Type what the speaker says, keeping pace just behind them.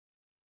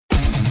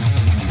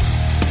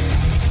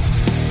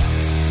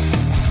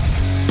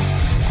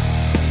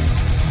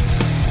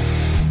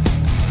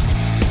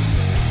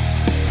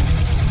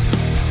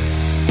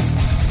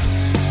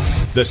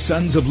The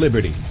Sons of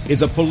Liberty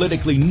is a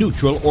politically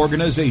neutral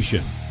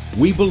organization.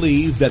 We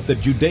believe that the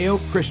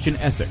Judeo-Christian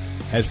ethic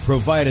has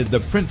provided the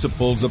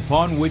principles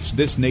upon which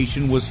this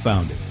nation was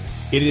founded.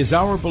 It is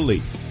our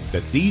belief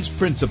that these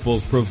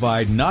principles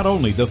provide not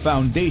only the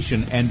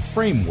foundation and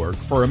framework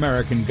for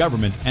American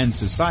government and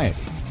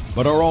society,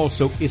 but are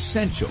also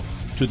essential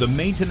to the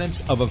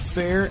maintenance of a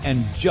fair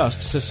and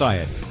just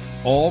society.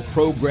 All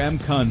program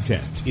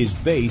content is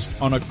based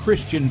on a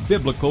Christian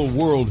biblical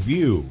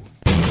worldview.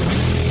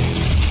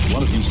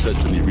 One of you said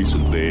to me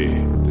recently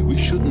that we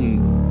shouldn't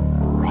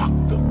rock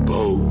the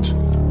boat.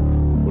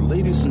 Well,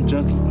 ladies and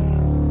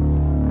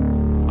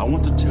gentlemen, I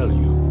want to tell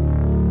you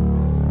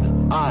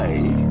that I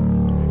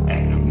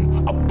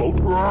am a boat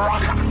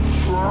rocker.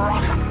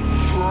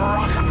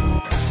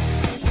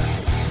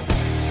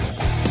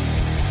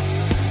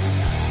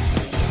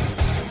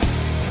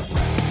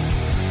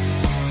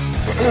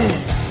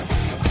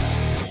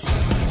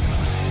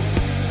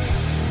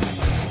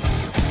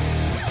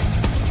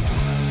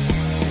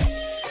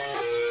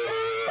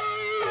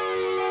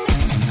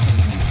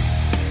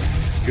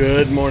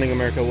 Good morning,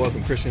 America.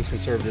 Welcome, Christians,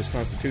 conservatives,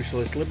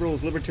 constitutionalists,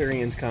 liberals,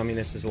 libertarians,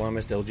 communists,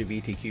 Islamists,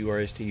 LGBTQ,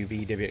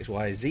 RSTUV,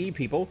 WXYZ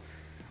people,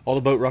 all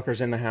the boat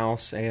rockers in the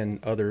house,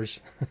 and others,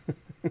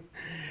 and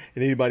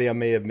anybody I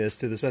may have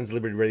missed, to the Sons of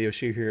Liberty radio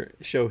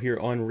show here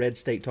on Red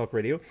State Talk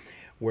Radio,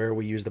 where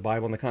we use the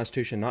Bible and the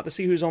Constitution not to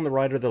see who's on the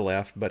right or the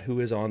left, but who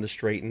is on the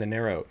straight and the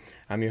narrow.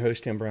 I'm your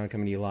host, Tim Brown,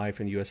 coming to you live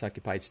from the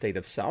U.S.-occupied state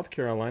of South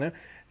Carolina,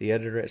 the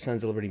editor at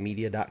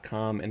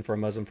sonsoflibertymedia.com, and for our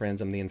Muslim friends,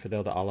 I'm the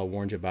infidel that Allah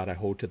warned you about. I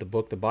hold to the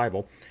book, the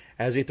Bible,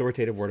 as the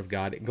authoritative Word of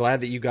God.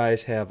 Glad that you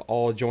guys have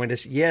all joined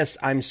us. Yes,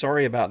 I'm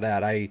sorry about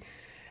that. I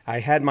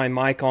had my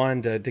mic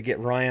on to get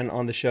Ryan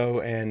on the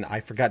show, and I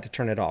forgot to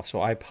turn it off,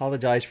 so I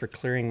apologize for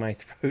clearing my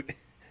throat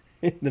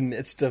in the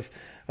midst of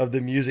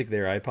the music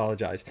there. I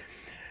apologize.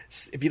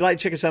 If you'd like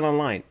to check us out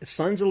online,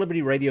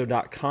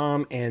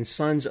 sonsoflibertyradio.com and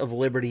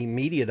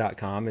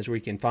sonsoflibertymedia.com is where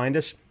you can find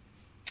us.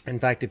 In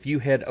fact, if you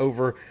head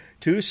over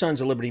to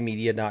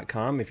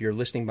sonsoflibertymedia.com, if you're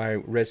listening by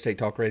Red State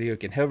Talk Radio, you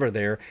can hover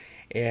there,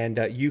 and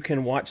you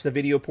can watch the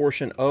video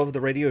portion of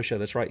the radio show.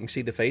 That's right, you can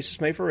see the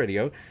Faces Made for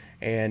Radio,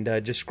 and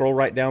just scroll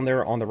right down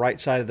there on the right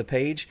side of the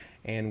page,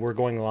 and we're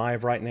going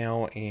live right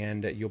now,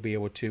 and you'll be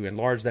able to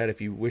enlarge that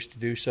if you wish to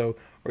do so,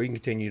 or you can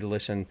continue to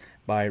listen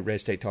by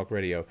Red State Talk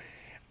Radio.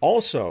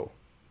 Also,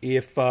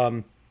 if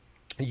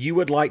you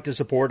would like to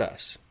support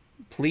us,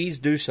 please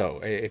do so.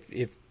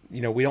 If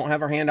you know, we don't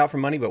have our hand out for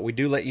money, but we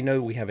do let you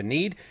know we have a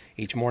need.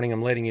 Each morning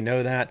I'm letting you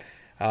know that.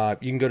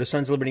 You can go to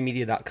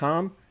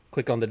sonsoflibertymedia.com,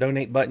 click on the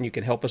donate button. You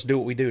can help us do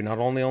what we do, not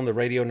only on the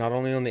radio, not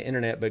only on the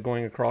internet, but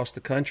going across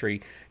the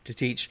country to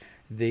teach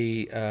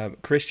the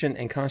Christian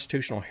and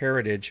constitutional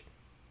heritage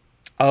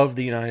of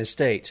the United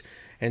States.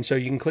 And so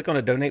you can click on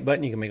a donate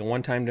button. You can make a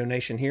one-time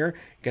donation here.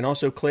 You can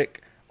also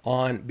click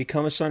on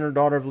Become a Son or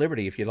Daughter of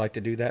Liberty. If you'd like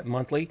to do that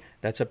monthly,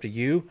 that's up to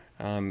you.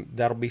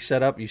 That'll be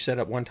set up. You set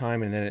up one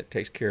time, and then it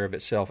takes care of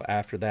itself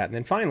after that. And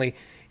then finally,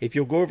 if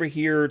you'll go over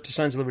here to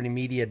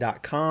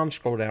sonsoflibertymedia.com,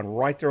 scroll down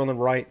right there on the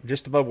right,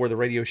 just above where the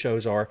radio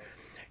shows are,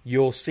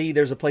 you'll see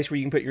there's a place where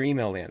you can put your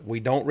email in. We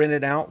don't rent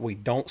it out. We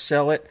don't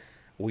sell it.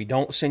 We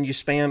don't send you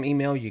spam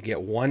email. You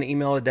get one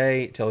email a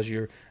day. It tells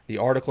you the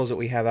articles that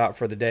we have out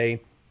for the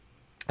day.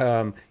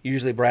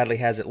 Usually Bradley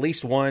has at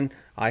least one.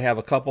 I have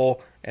a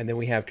couple, and then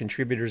we have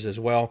contributors as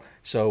well.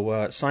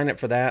 So sign up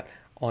for that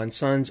on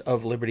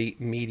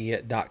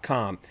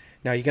sonsoflibertymedia.com.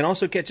 Now, you can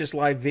also catch this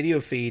live video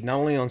feed not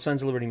only on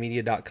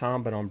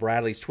sonsoflibertymedia.com, but on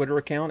Bradley's Twitter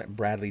account at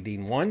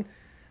BradleyDean1,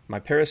 my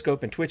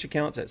Periscope and Twitch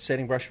accounts at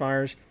Setting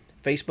Brushfires.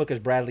 Facebook is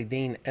Bradley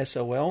Dean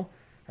SOL.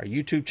 Our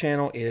YouTube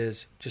channel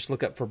is, just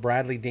look up for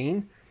Bradley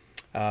Dean.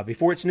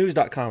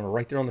 BeforeIt'sNews.com, we're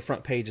right there on the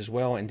front page as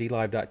well, and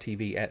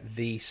DLive.tv at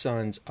The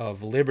Sons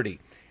of Liberty.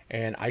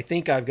 And I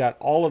think I've got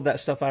all of that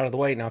stuff out of the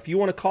way. Now, if you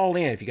want to call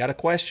in, if you got a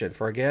question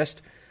for a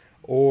guest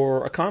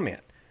or a comment,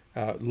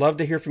 love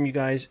to hear from you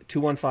guys.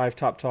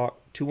 215-TOP-TALK,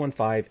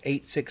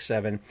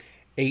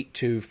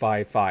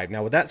 215-867-8255.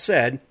 Now, with that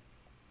said,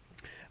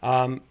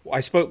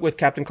 I spoke with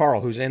Captain Carl,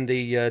 who's in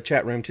the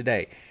chat room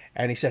today,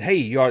 and he said, hey,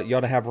 you ought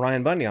to have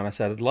Ryan Bundy on. I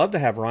said, I'd love to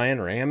have Ryan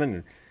or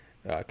Ammon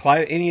or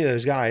Clive, any of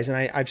those guys. And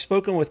I've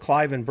spoken with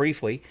Cliven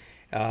briefly,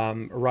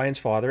 Ryan's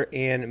father,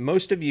 and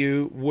most of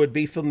you would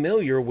be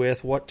familiar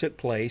with what took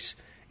place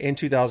in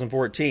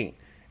 2014,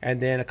 and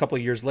then a couple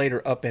of years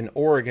later up in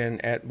Oregon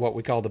at what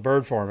we call the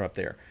Bird Farm up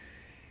there.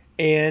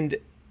 And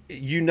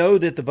you know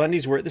that the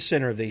Bundys were at the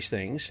center of these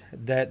things,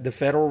 that the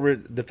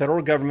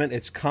federal government,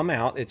 it's come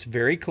out, it's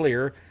very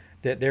clear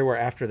that they were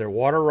after their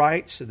water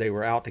rights, they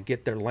were out to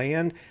get their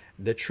land.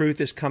 The truth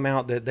has come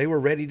out that they were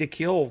ready to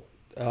kill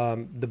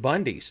the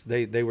Bundys.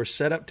 They were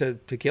set up to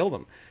kill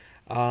them.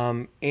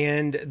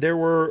 And there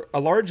were a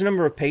large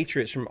number of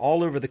patriots from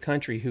all over the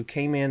country who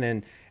came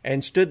in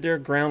and stood their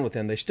ground with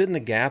them. They stood in the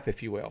gap,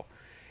 if you will.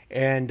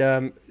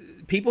 And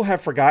people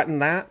have forgotten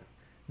that.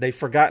 They've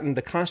forgotten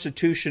the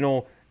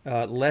constitutional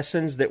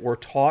lessons that were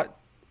taught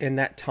in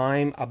that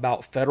time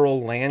about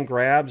federal land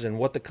grabs and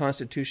what the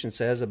Constitution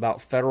says about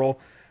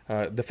federal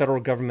the federal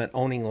government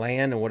owning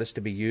land and what it's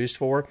to be used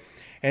for.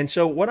 And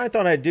so what I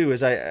thought I'd do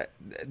is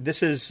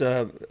this is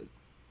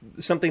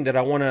something that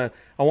I want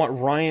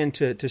Ryan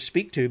to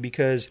speak to,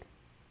 because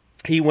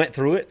he went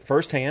through it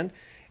firsthand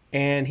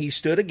and he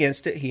stood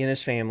against it, he and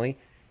his family.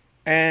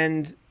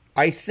 And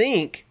I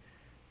think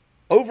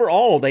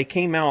overall they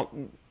came out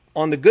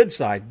on the good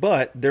side,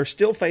 but they're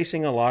still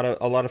facing a lot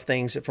of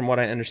things, from what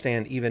I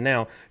understand, even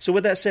now. So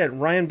with that said,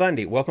 Ryan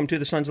Bundy, welcome to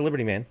the Sons of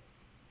Liberty, man.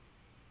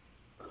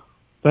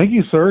 Thank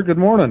you, sir. Good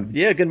morning.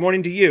 Yeah, good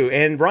morning to you.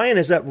 And Ryan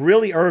is up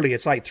really early.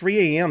 It's like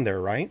 3 a.m. there,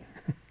 right?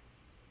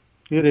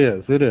 It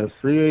is.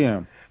 3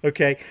 a.m.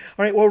 Okay.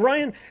 All right. Well,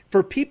 Ryan,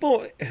 for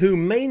people who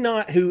may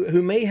not,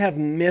 who may have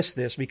missed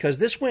this, because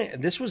this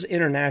was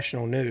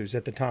international news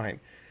at the time.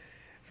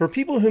 For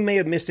people who may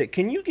have missed it,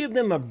 can you give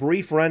them a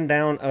brief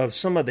rundown of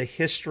some of the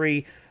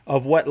history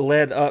of what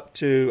led up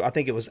to, I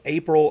think it was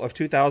April of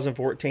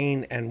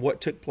 2014, and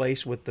what took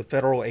place with the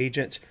federal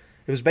agents?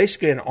 It was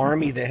basically an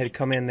army that had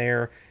come in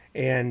there,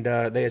 and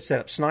they had set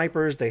up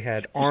snipers. They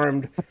had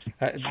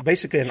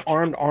basically an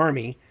armed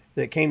army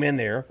that came in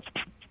there,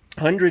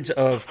 hundreds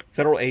of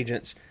federal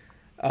agents,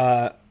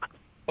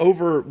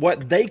 over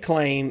what they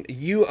claim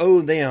you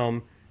owe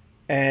them.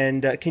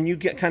 And can you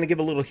kind of give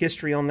a little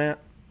history on that?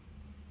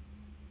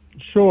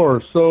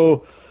 Sure.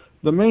 So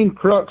the main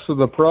crux of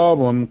the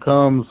problem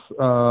comes,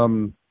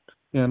 and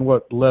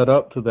what led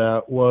up to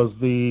that was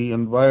the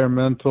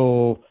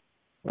environmental,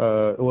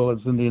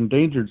 it's in the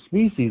Endangered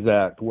Species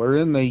Act,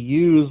 wherein they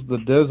used the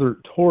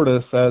desert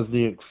tortoise as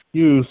the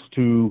excuse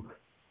to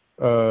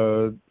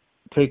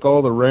take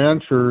all the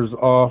ranchers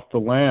off the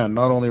land.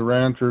 Not only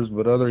ranchers,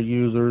 but other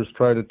users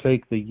try to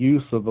take the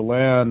use of the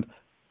land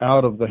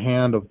out of the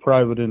hand of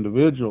private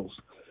individuals.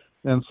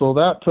 And so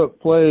that took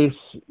place,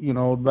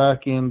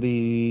 back in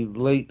the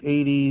late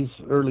 80s,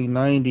 early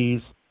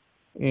 90s,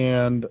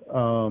 and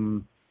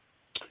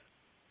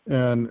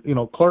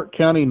Clark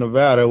County,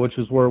 Nevada, which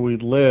is where we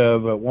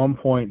live, at one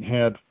point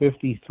had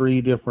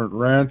 53 different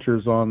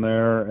ranchers on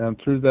there,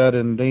 and through that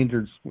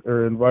Endangered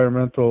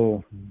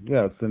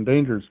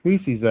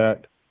Species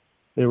Act,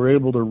 they were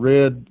able to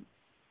rid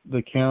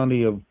the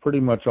county of pretty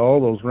much all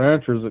those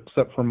ranchers,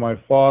 except for my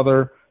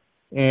father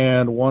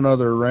and one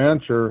other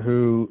rancher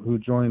who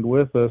joined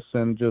with us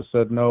and just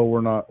said, no,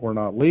 we're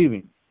not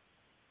leaving.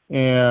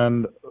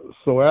 And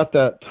so at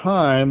that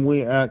time,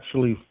 we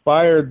actually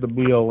fired the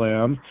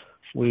BLM.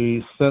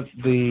 We sent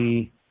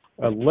a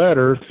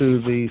letter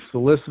to the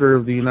Solicitor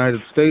of the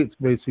United States,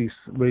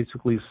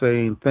 basically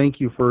saying, thank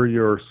you for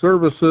your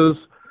services.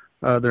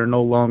 They're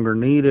no longer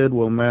needed.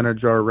 We'll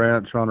manage our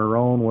ranch on our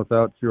own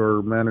without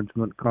your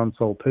management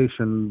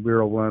consultation,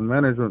 Bureau of Land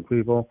Management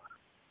people.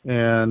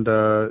 And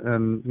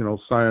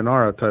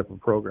sayonara type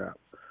of program.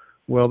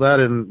 Well,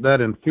 that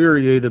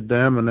infuriated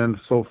them, and then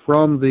so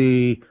from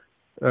the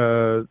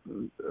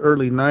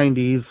early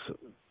 90s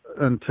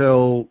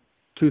until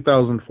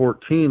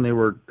 2014, they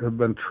have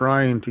been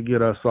trying to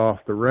get us off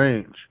the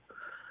range,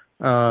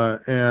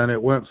 and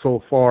it went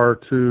so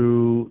far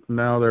to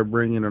now they're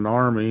bringing an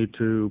army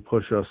to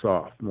push us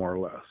off, more or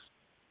less.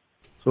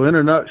 So in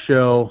a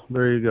nutshell,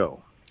 there you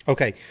go.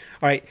 Okay.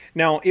 All right.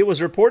 Now, it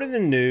was reported in the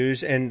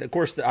news, and of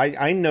course,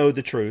 I know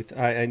the truth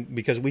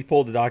because we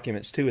pulled the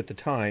documents too at the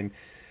time,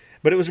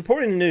 but it was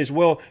reported in the news,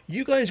 well,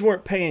 you guys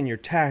weren't paying your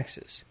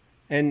taxes.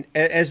 And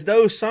as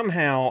though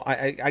somehow,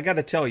 I got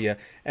to tell you,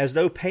 as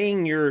though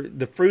paying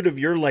the fruit of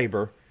your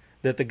labor,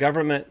 that the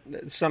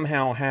government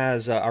somehow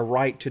has a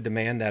right to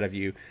demand that of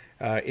you,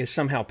 is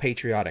somehow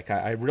patriotic.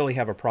 I really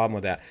have a problem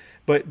with that.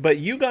 But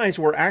you guys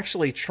were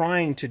actually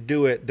trying to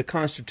do it the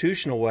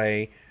constitutional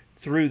way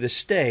through the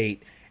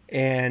state.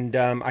 And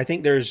I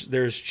think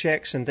there's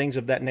checks and things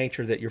of that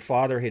nature that your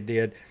father had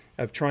did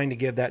of trying to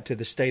give that to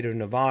the state of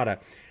Nevada.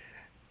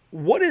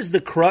 What is the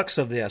crux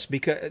of this?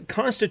 Because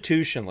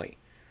constitutionally,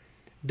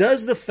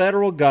 does the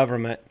federal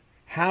government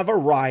have a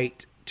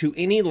right to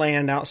any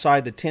land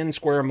outside the 10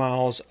 square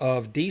miles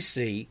of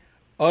D.C.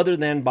 other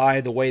than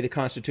by the way the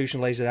Constitution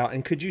lays it out?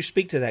 And could you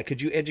speak to that?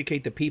 Could you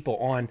educate the people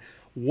on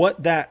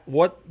what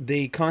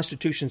the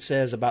Constitution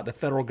says about the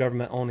federal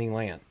government owning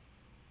land?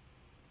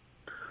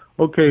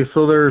 Okay,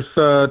 so there's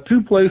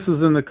two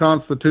places in the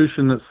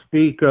Constitution that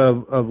speak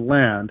of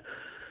land,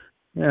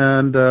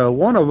 and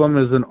one of them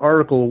is in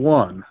Article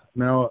 1.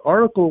 Now,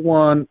 Article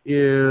 1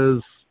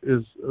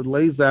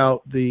 lays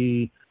out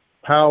the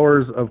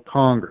powers of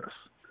Congress.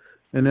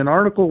 And in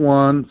Article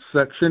 1,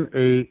 Section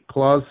 8,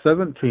 Clause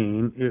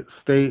 17, it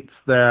states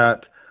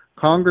that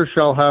Congress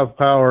shall have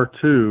power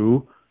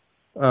to,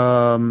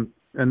 and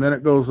then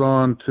it goes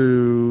on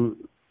to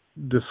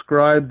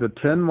describe the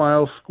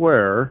 10-mile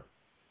square,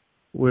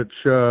 which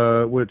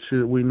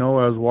we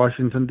know as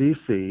Washington,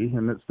 D.C.,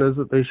 and it says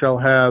that they shall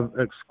have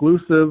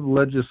exclusive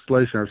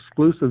legislation or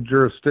exclusive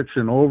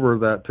jurisdiction over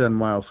that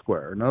 10-mile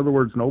square. In other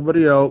words,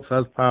 nobody else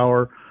has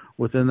power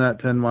within that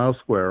 10-mile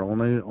square.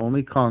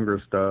 Only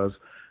Congress does.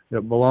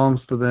 It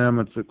belongs to them.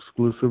 It's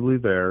exclusively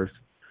theirs,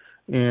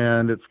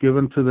 and it's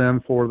given to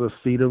them for the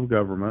seat of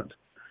government.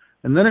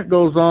 And then it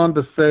goes on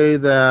to say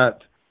that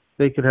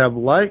they could have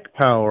like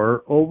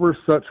power over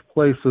such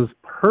places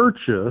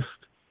purchased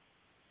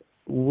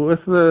with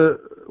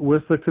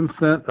the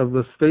consent of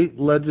the state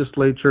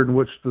legislature in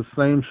which the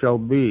same shall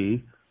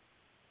be,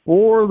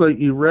 or the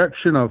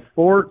erection of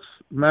forts,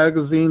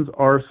 magazines,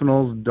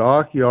 arsenals,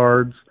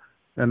 dockyards,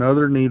 and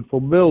other needful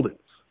buildings.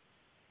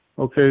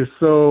 Okay,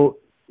 so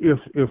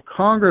if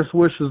Congress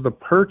wishes to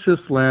purchase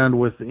land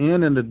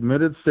within an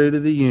admitted state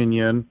of the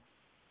Union,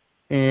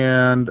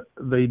 and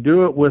they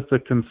do it with the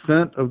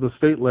consent of the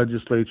state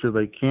legislature,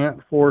 they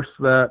can't force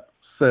that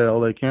sale,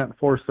 they can't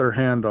force their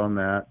hand on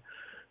that,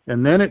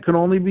 and then it can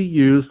only be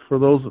used for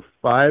those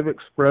 5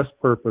 express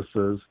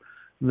purposes,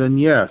 then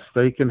yes,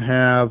 they can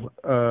have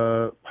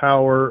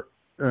power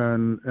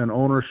and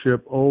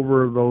ownership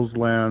over those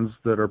lands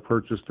that are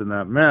purchased in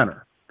that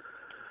manner.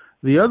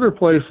 The other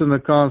place in the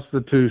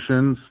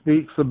Constitution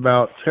speaks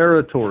about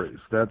territories.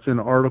 That's in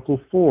Article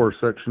 4,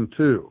 Section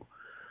 2.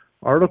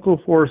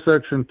 Article 4,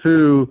 Section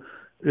 2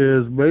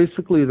 is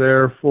basically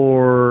there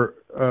for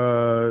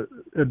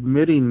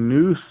admitting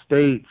new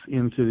states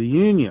into the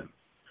Union.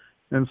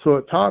 And so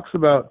it talks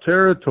about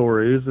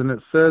territories, and it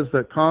says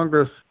that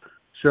Congress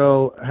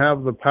shall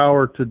have the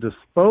power to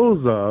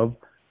dispose of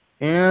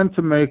and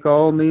to make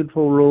all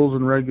needful rules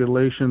and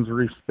regulations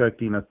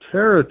respecting a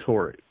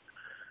territory.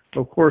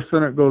 Of course,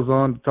 then it goes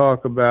on to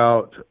talk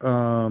about,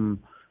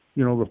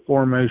 the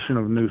formation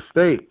of new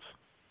states.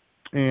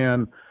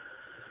 And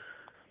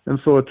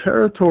so a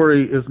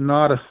territory is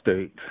not a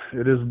state.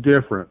 It is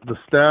different. The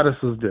status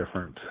is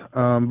different.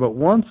 But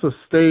once a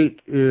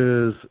state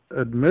is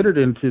admitted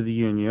into the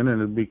Union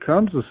and it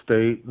becomes a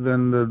state,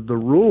 then the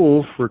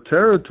rules for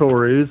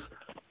territories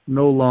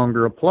no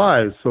longer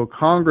applies. So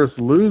Congress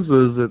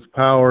loses its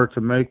power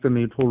to make the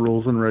needful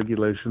rules and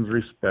regulations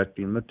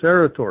respecting the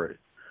territory.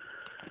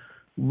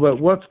 But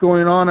what's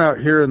going on out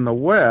here in the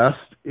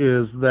West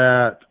is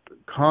that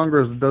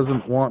Congress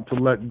doesn't want to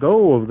let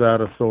go of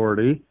that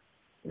authority,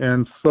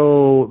 and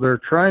so they're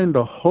trying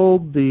to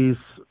hold these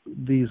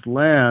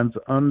lands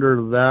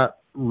under that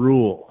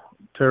rule,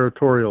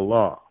 territorial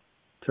law,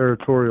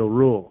 territorial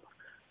rule,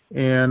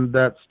 and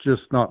that's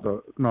just not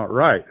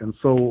right. And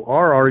so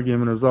our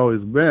argument has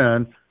always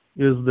been: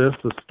 is this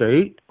a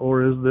state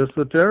or is this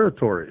a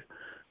territory?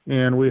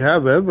 And we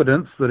have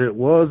evidence that it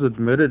was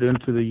admitted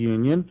into the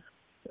Union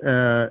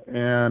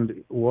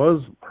and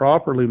was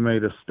properly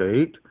made a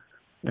state.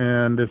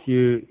 And if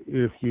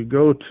you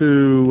go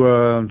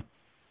to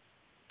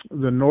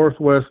the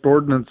Northwest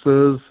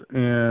Ordinances,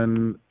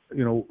 and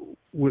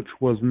which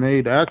was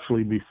made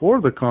actually before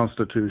the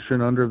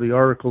Constitution under the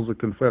Articles of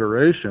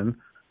Confederation,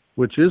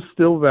 which is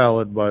still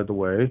valid, by the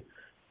way,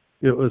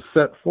 it was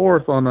set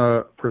forth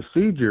on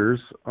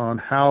procedures on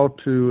how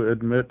to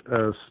admit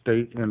a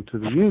state into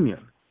the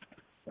Union,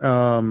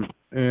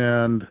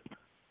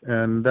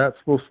 and that's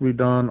supposed to be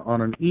done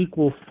on an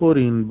equal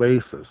footing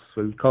basis.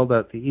 So we call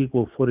that the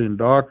equal footing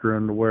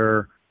doctrine,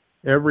 where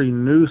every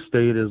new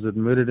state is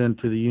admitted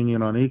into the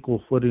Union on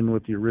equal footing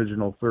with the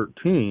original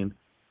 13.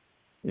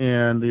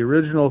 And the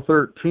original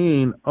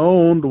 13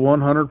 owned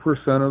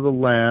 100% of the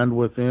land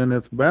within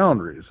its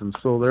boundaries. And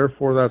so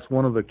therefore that's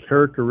one of the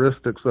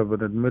characteristics of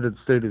an admitted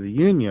state of the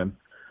Union.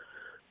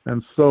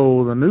 And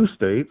so the new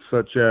states,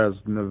 such as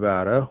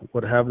Nevada,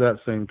 would have that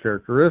same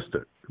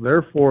characteristic.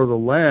 Therefore, the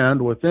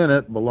land within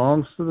it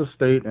belongs to the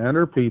state and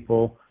her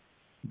people,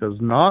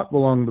 does not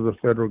belong to the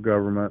federal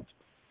government,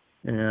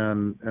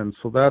 and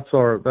so that's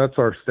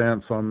our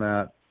stance on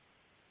that.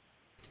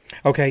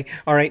 Okay,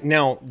 all right.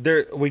 Now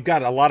we've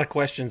got a lot of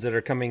questions that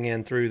are coming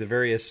in through the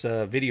various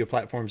video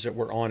platforms that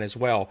we're on as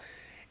well,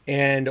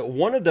 and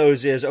one of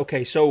those is,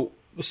 okay, so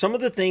some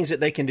of the things that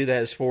they can do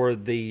that is for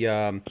the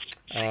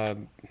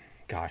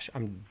gosh,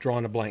 I'm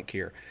drawing a blank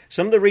here.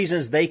 Some of the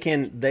reasons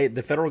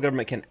the federal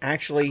government can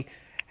actually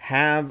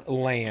have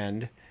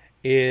land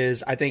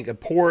is, I think,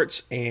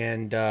 ports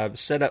and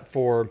set up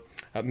for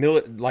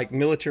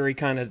military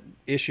kind of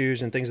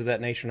issues and things of that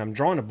nature. And I'm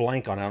drawing a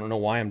blank on it. I don't know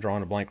why I'm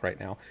drawing a blank right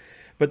now.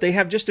 But they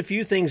have just a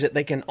few things that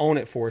they can own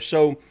it for.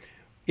 So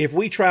if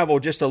we travel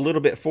just a little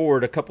bit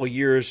forward, a couple of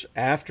years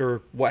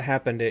after what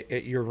happened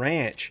at your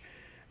ranch,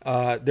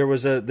 there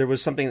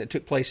was something that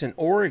took place in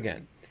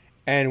Oregon.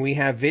 And we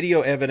have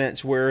video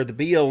evidence where the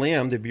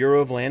BLM, the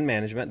Bureau of Land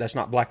Management, that's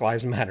not Black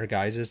Lives Matter,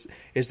 guys,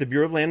 is the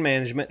Bureau of Land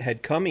Management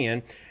had come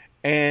in,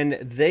 and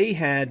they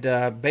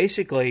had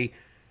basically,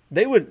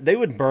 they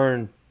would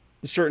burn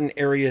certain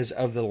areas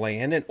of the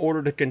land in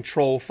order to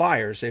control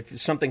fires. If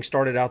something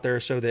started out there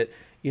so that,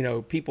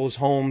 people's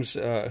homes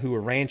who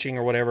were ranching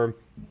or whatever,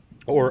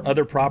 or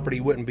other property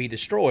wouldn't be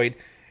destroyed,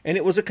 and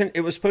it was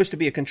supposed to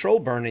be a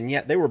controlled burn, and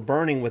yet they were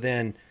burning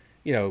within,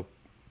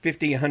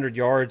 50, 100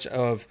 yards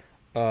of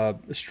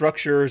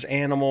structures,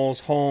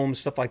 animals, homes,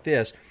 stuff like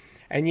this.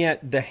 And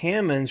yet the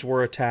Hammonds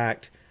were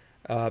attacked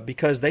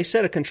because they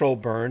set a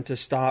controlled burn to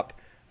stop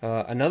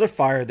another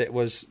fire that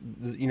was,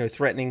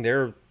 threatening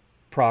their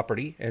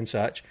property and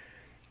such.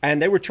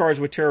 And they were charged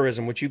with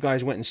terrorism, which you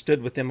guys went and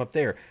stood with them up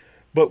there.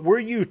 But where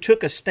you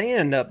took a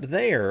stand up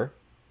there,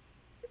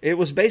 it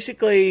was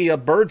basically a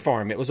bird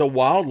farm. It was a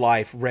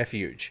wildlife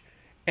refuge.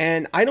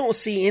 And I don't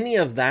see any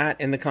of that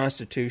in the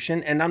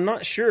Constitution, and I'm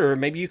not sure,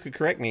 maybe you could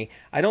correct me,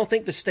 I don't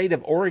think the state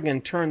of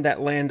Oregon turned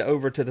that land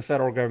over to the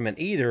federal government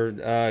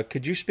either.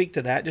 Could you speak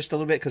to that just a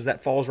little bit, because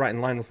that falls right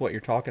in line with what you're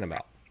talking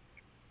about?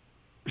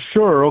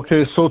 Sure.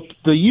 Okay. So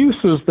the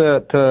uses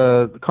that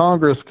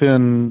Congress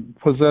can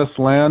possess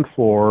land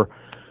for,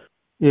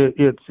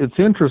 it's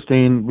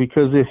interesting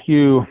because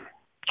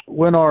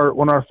when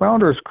our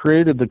founders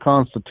created the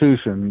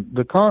Constitution,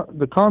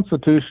 the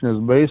Constitution is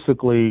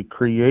basically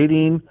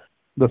creating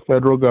the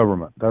federal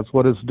government. That's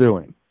what it's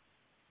doing,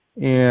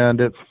 and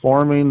it's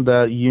forming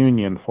that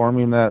union,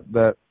 forming that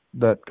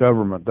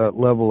government, that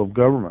level of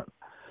government.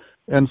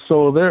 And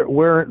so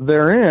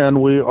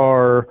therein we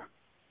are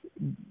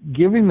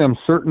giving them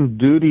certain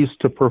duties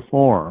to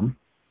perform,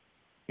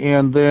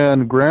 and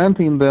then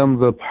granting them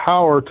the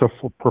power to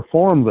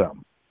perform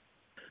them.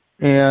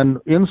 And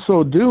in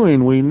so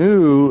doing,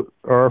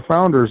 our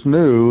founders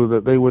knew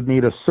that they would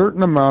need a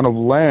certain amount of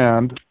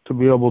land to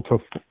be able to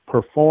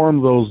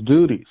perform those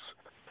duties.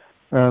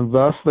 And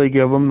thus they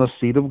give them the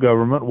seat of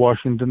government,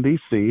 Washington,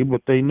 D.C.,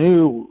 but they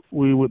knew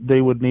they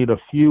would need a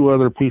few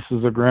other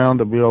pieces of ground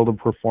to be able to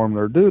perform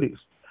their duties.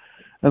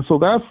 And so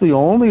that's the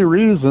only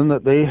reason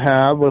that they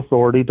have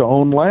authority to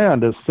own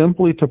land, is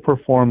simply to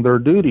perform their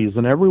duties.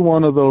 And every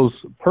one of those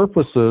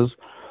purposes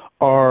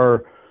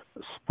are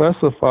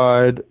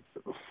specified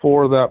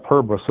for that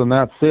purpose, and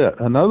that's it.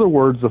 In other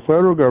words, the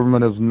federal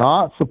government is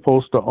not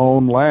supposed to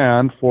own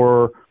land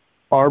for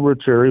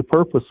arbitrary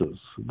purposes.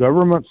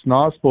 Government's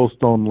not supposed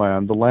to own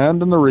land. The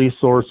land and the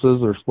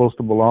resources are supposed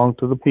to belong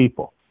to the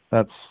people.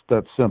 That's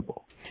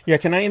simple. Yeah,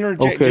 can I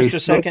interject just a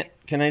second?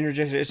 Can I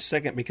interject just a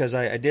second? Because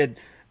I did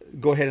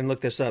go ahead and look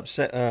this up.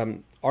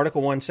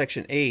 Article 1,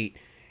 Section 8,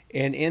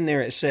 and in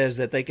there it says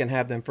that they can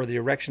have them for the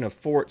erection of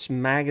forts,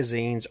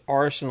 magazines,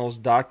 arsenals,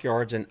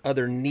 dockyards, and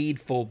other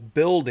needful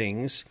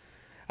buildings.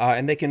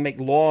 And they can make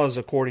laws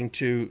according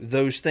to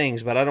those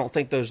things, but I don't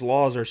think those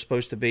laws are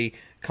supposed to be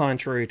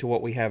contrary to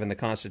what we have in the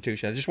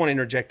Constitution. I just want to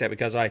interject that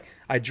because I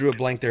drew a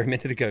blank there a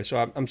minute ago,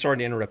 so I'm sorry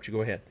to interrupt you.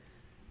 Go ahead.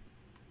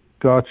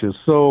 Gotcha.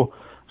 So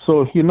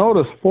if you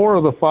notice, 4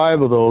 of the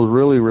 5 of those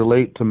really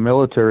relate to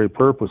military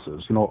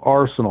purposes.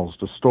 Arsenals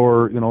to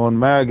store, and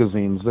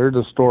magazines. They're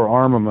to store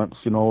armaments,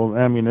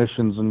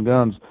 ammunitions and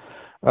guns.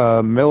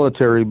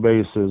 Military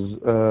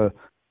bases,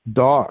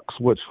 docks,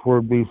 which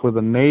would be for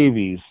the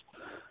navies.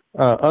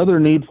 Other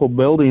needful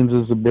buildings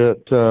is a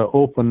bit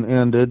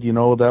open-ended.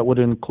 That would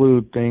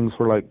include things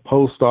for like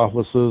post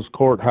offices,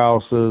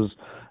 courthouses,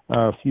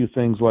 a few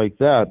things like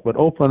that. But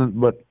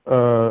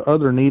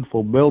other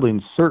needful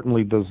buildings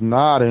certainly does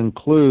not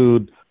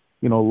include,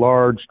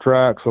 large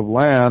tracts of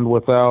land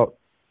without,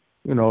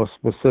 a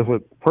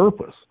specific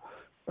purpose.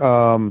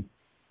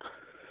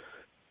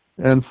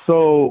 And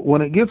so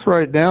when it gets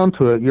right down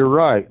to it, you're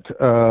right.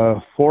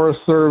 Forest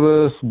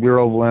Service,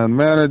 Bureau of Land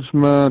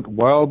Management,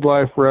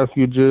 wildlife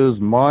refuges,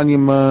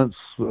 monuments,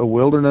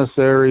 wilderness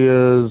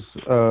areas,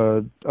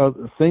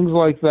 things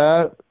like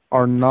that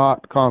are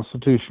not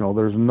constitutional.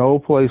 There's no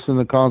place in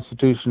the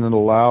Constitution that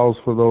allows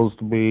for those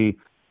to be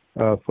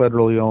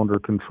federally owned or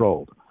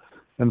controlled.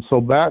 And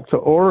so back to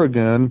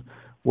Oregon,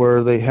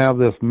 where they have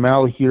this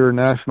Malheur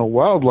National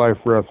Wildlife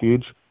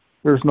Refuge,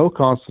 there's no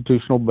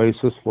constitutional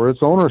basis for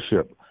its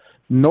ownership.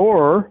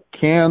 Nor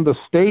can the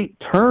state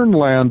turn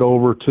land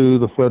over to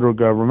the federal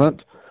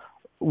government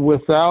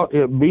without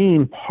it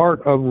being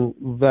part of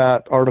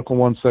that Article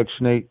 1,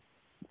 Section 8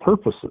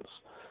 purposes.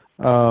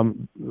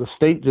 The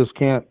state just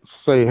can't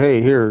say,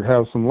 hey, here,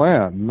 have some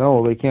land.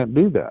 No, they can't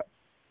do that.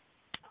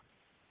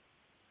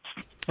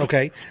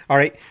 Okay. All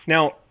right.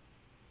 Now,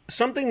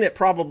 something that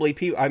probably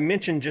I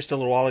mentioned just a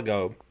little while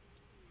ago,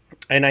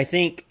 and I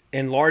think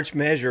in large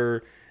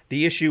measure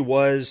the issue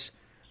was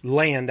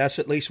land. That's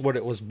at least what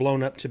it was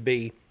blown up to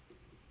be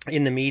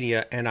in the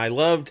media. And I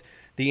loved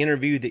the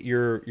interview that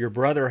your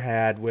brother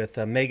had with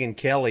Megyn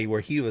Kelly, where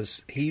he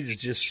was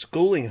just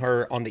schooling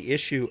her on the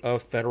issue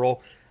of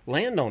federal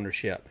land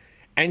ownership,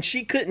 and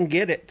she couldn't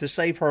get it to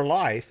save her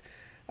life.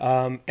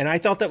 And I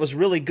thought that was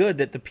really good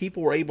that the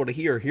people were able to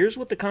hear. Here's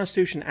what the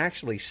Constitution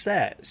actually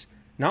says,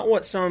 not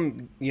what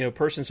some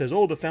person says.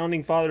 Oh, the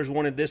founding fathers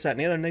wanted this, that, and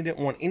the other, and they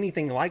didn't want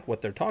anything like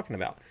what they're talking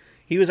about.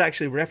 He was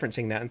actually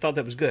referencing that and thought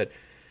that was good.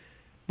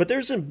 But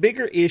there's a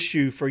bigger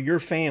issue for your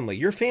family.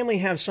 Your family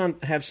have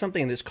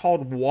something that's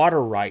called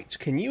water rights.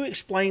 Can you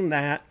explain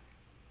that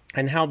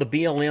and how the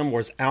BLM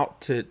was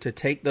out to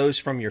take those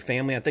from your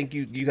family? I think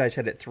you guys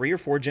had it 3 or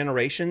 4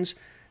 generations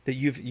that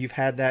you've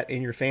had that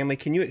in your family.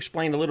 Can you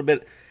explain a little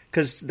bit?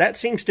 Because that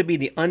seems to be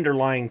the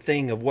underlying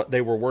thing of what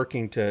they were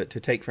working to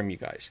take from you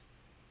guys.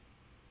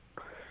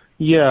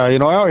 Yeah,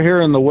 out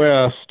here in the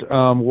West,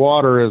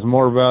 water is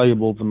more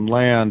valuable than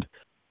land.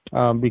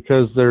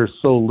 Because there's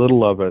so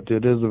little of it.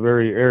 It is a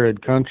very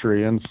arid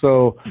country, and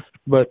so,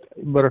 but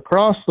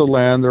across the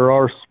land there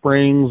are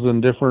springs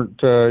and different,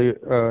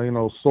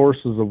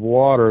 sources of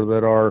water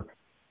that are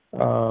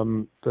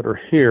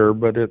here.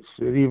 But it's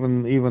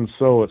even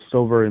so, it's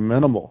still very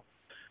minimal.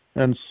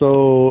 And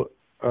so,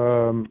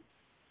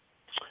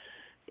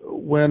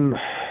 when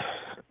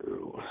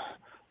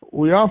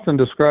we often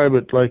describe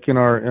it like in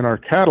our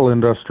cattle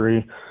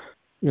industry.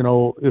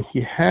 If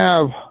you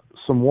have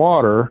some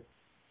water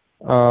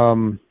out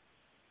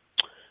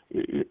in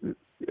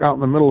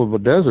the middle of a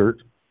desert,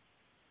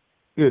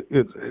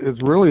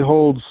 it really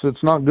holds.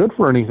 It's not good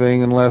for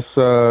anything unless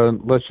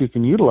you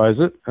can utilize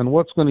it. And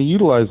what's going to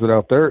utilize it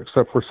out there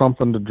except for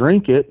something to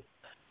drink it?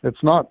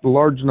 It's not a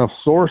large enough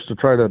source to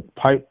try to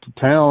pipe to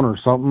town or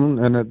something,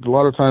 and a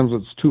lot of times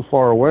it's too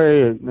far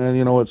away, and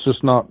it's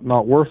just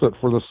not worth it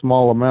for the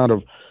small amount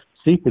of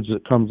seepage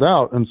that comes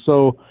out. And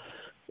so,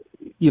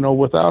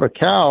 without a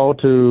cow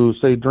to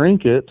say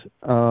drink it,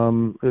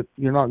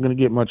 you're not going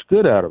to get much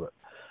good out of it.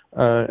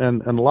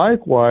 And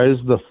likewise,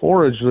 the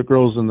forage that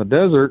grows in the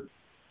desert,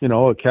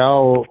 a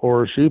cow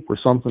or a sheep or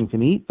something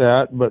can eat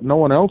that, but no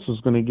one else is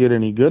going to get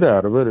any good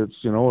out of it.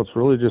 It's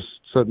really just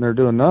sitting there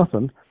doing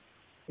nothing.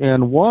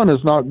 And one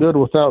is not good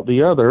without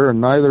the other,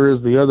 and neither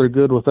is the other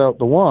good without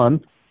the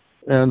one.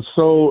 And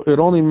so it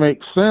only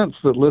makes sense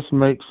that let's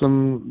make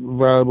some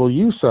valuable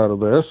use out of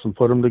this and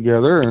put them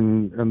together,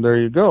 and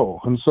there you go.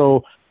 And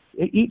so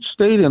each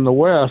state in the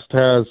West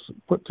has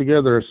put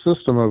together a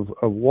system of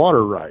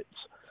water rights.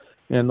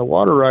 And the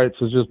water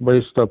rights is just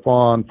based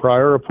upon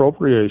prior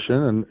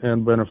appropriation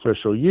and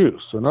beneficial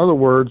use. In other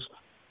words,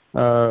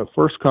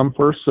 first come,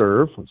 first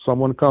serve.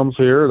 Someone comes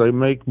here, they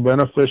make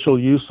beneficial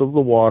use of the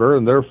water,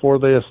 and therefore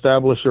they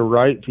establish a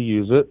right to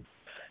use it.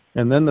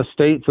 And then the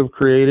states have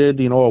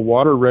created, a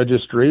water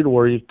registry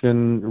where you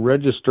can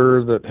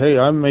register that, hey,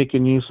 I'm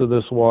making use of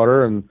this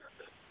water, and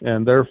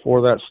therefore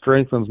that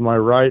strengthens my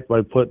right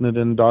by putting it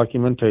in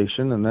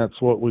documentation, and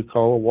that's what we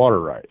call a water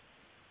right.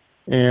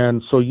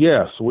 And so,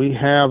 yes, we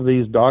have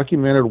these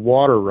documented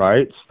water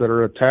rights that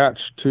are attached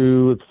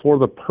to for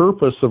the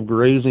purpose of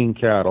grazing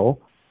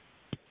cattle.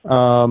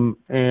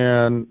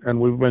 And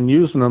we've been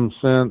using them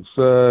since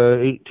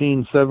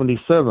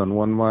 1877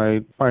 when my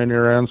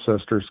pioneer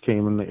ancestors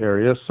came in the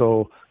area.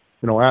 So,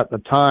 at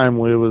the time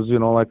we was,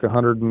 like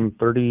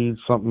 130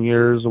 something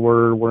years.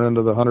 We're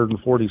into the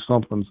 140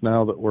 somethings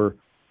now that we're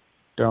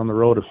down the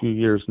road a few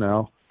years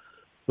now.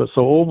 But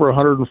so over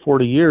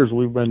 140 years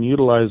we've been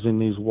utilizing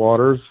these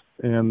waters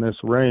and this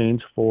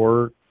range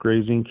for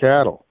grazing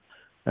cattle.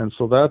 And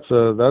so that's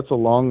a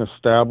long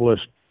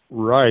established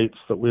rights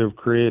that we have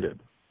created.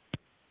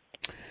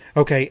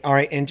 Okay, all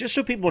right, and just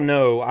so people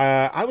know,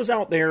 I was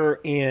out there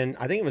in,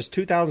 I think it was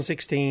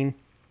 2016,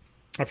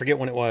 I forget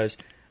when it was.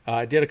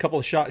 I did a couple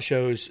of SHOT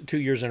shows 2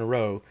 years in a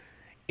row,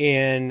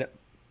 and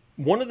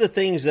one of the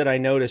things that I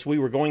noticed, we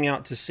were going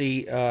out to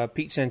see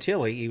Pete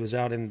Santilli. He was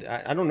out in,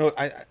 I don't know,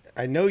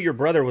 I know your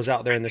brother was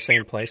out there in the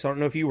same place. I don't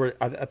know if you were,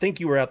 I think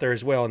you were out there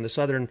as well in the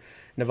southern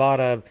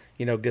Nevada,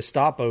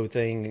 Gestapo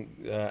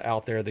thing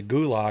out there, the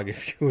gulag,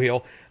 if you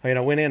will. I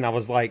went in, I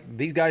was like,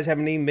 these guys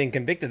haven't even been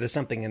convicted of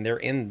something, and they're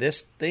in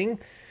this thing.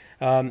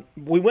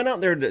 We went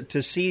out there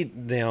to see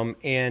them,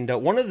 and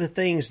one of the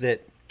things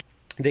that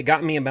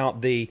got me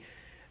about the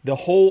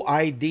whole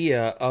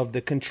idea of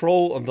the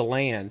control of the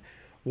land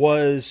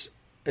was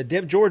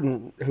Deb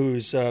Jordan,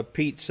 who's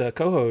Pete's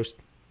co-host.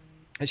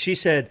 She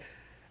said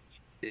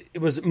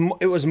it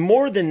was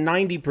more than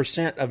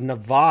 90% of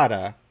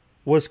Nevada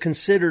was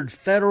considered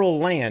federal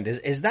land.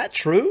 Is that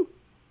true?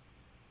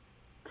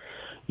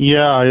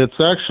 Yeah, it's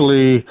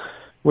actually,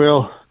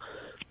 well,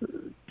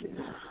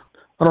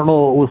 I don't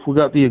know if we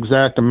got the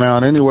exact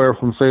amount, anywhere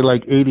from say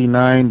like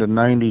 89 to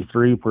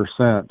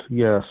 93%.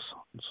 Yes.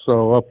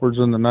 So upwards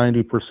in the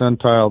 90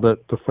 percentile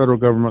that the federal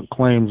government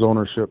claims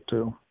ownership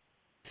to.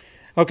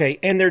 Okay,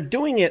 and they're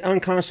doing it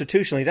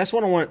unconstitutionally. That's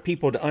what I want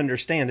people to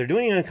understand. They're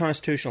doing it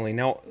unconstitutionally.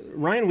 Now,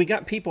 Ryan, we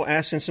got people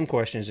asking some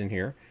questions in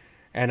here,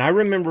 and I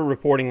remember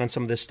reporting on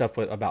some of this stuff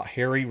about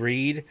Harry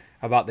Reid,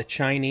 about the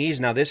Chinese.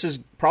 Now, this is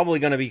probably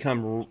going to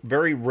become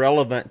very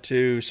relevant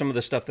to some of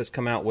the stuff that's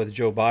come out with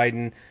Joe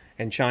Biden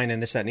and China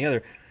and this, that, and the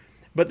other.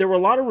 But there were a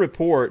lot of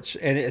reports,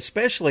 and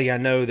especially I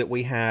know that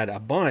we had a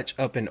bunch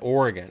up in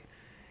Oregon,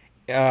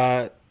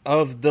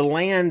 of the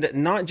land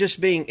not just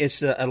being,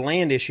 it's a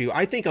land issue.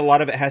 I think a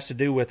lot of it has to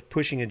do with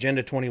pushing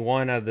Agenda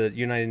 21 out of the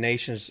United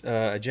Nations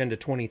Agenda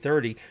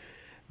 2030.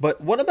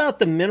 But what about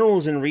the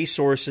minerals and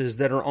resources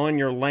that are on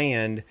your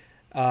land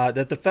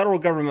that the federal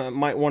government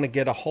might want to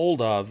get a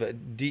hold of?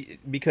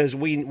 Because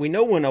we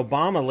know when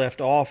Obama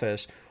left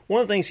office,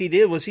 one of the things he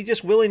did was he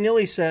just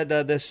willy-nilly said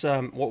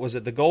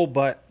the Gold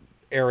Butt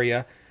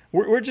area,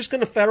 we're just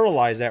going to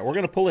federalize that. We're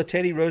going to pull a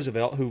Teddy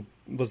Roosevelt, who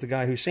was the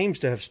guy who seems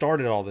to have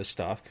started all this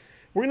stuff.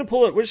 We're going to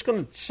pull it. We're just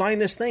going to sign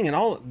this thing,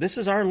 and this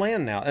is our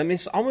land now. I mean,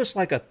 it's almost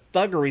like a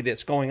thuggery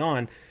that's going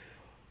on.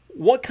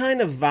 What kind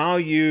of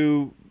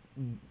value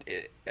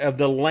of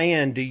the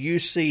land do you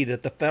see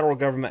that the federal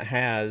government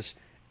has,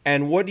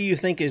 and what do you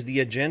think is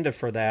the agenda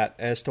for that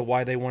as to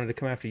why they wanted to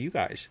come after you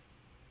guys?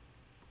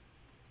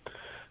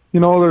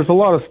 There's a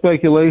lot of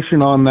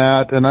speculation on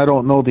that, and I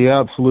don't know the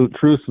absolute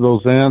truth of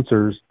those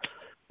answers.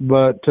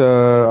 But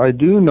I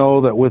do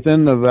know that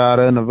within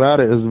Nevada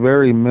is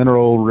very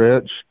mineral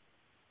rich.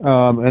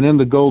 And in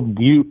the Gold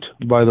Butte,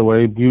 by the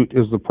way, Butte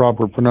is the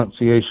proper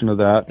pronunciation of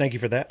that. Thank you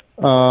for that.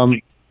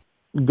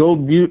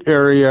 Gold Butte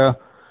area,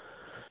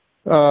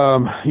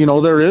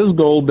 There is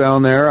gold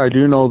down there. I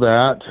do know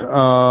that.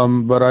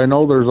 But I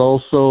know there's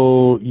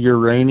also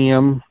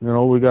uranium.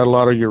 We got a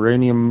lot of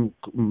uranium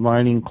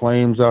mining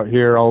claims out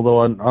here,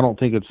 although I don't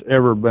think it's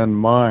ever been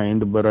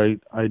mined, but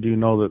I do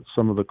know that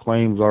some of the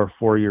claims are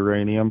for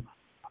uranium.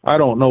 I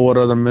don't know what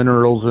other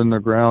minerals in the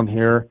ground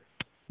here,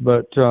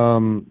 but,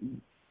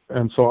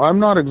 and so I'm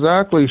not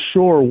exactly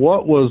sure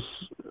what was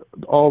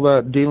all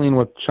that dealing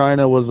with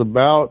China was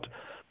about.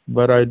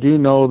 But I do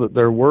know that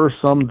there were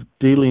some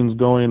dealings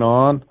going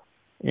on,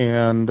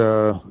 and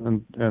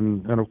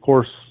of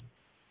course,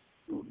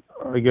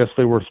 I guess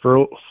they were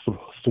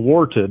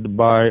thwarted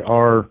by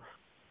our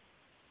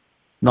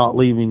not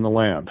leaving the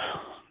land,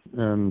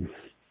 and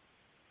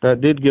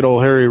that did get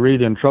old Harry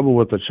Reid in trouble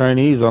with the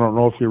Chinese. I don't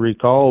know if you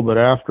recall, but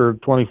after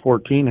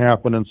 2014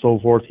 happened and so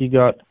forth, he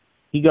got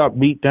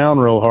beat down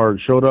real hard.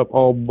 Showed up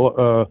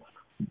all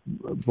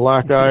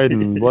black-eyed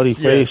and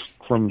bloody-faced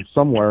Yes. from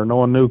somewhere. No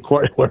one knew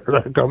quite where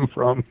that come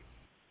from.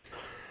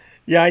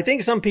 Yeah, I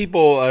think some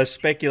people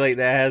speculate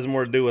that has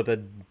more to do with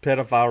a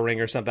pedophile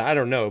ring or something. I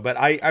don't know, but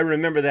I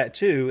remember that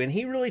too. And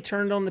he really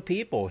turned on the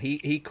people.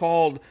 He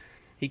called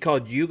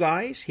you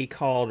guys. He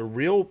called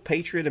real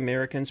patriot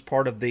Americans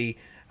part of the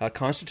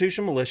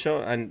constitutional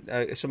militia.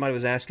 And somebody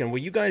was asking, "Will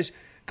you guys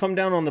come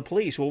down on the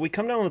police?" Well, we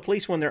come down on the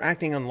police when they're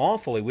acting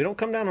unlawfully. We don't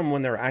come down on them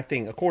when they're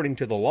acting according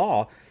to the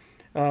law.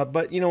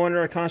 But, under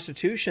our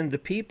Constitution, the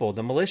people,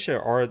 the militia,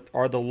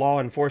 are the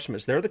law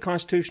enforcements. They're the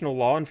constitutional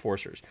law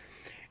enforcers.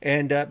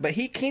 And but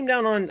he came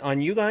down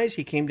on you guys.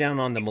 He came down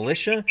on the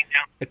militia,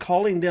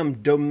 calling them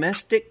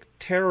domestic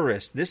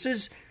terrorists. This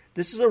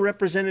is a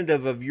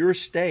representative of your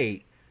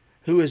state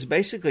who has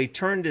basically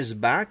turned his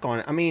back on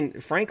it. I mean,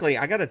 frankly,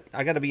 I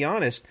gotta be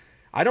honest.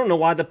 I don't know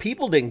why the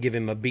people didn't give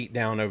him a beat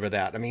down over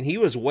that. I mean, he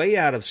was way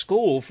out of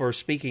school for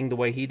speaking the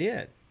way he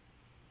did.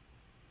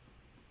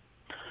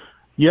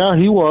 Yeah,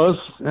 he was,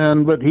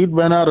 but he'd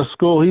been out of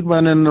school. He'd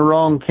been in the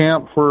wrong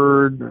camp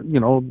for,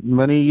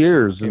 many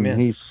years, and Amen.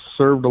 he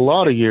served a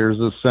lot of years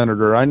as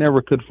senator. I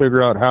never could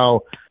figure out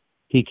how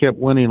he kept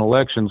winning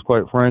elections,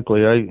 quite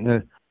frankly.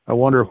 I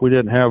wonder if we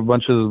didn't have a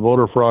bunch of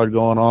voter fraud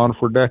going on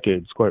for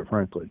decades, quite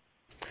frankly.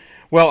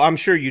 Well, I'm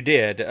sure you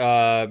did,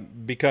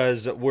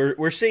 because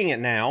we're seeing it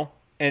now.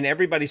 And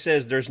everybody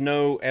says there's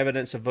no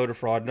evidence of voter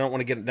fraud. I don't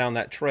want to get down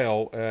that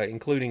trail,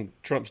 including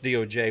Trump's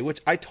DOJ, which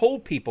I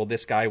told people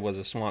this guy was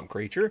a swamp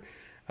creature.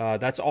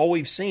 That's all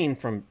we've seen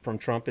from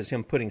Trump is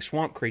him putting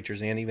swamp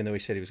creatures in, even though he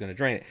said he was going to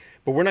drain it.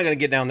 But we're not going to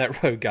get down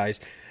that road, guys.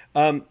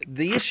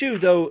 The issue,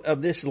 though,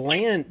 of this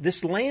land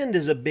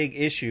is a big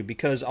issue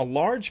because a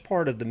large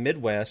part of the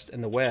Midwest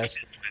and the West,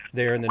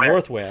 there in the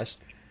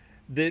Northwest,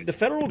 the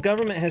federal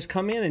government has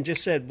come in and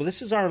just said, well,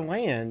 this is our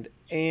land,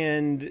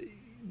 and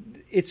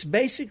it's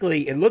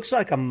basically, it looks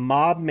like a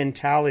mob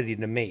mentality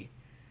to me.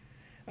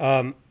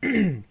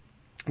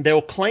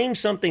 They'll claim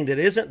something that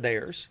isn't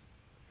theirs.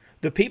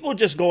 The people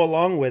just go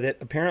along with it,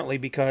 apparently,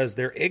 because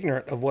they're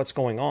ignorant of what's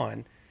going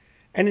on.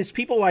 And it's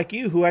people like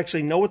you who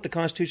actually know what the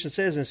Constitution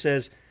says and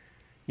says,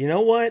 you know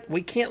what,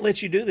 we can't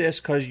let you do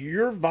this because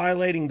you're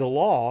violating the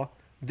law.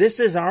 This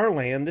is our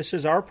land. This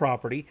is our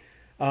property.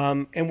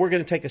 And we're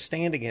going to take a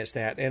stand against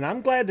that. And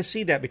I'm glad to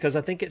see that because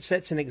I think it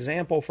sets an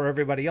example for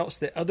everybody else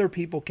that other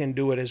people can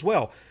do it as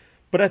well.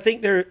 But I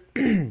think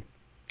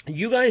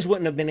you guys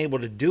wouldn't have been able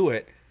to do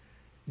it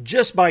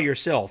just by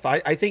yourself.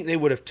 I think they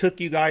would have took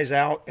you guys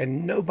out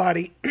and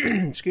nobody,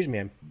 excuse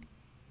me,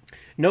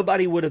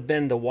 nobody would have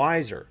been the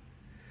wiser.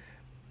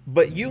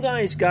 But you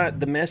guys got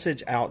the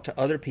message out to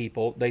other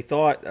people. They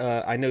thought,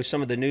 I know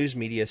some of the news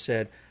media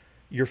said,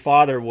 your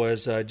father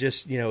was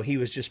he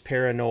was just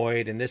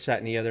paranoid and this, that,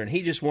 and the other, and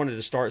he just wanted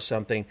to start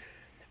something.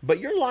 But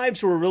your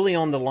lives were really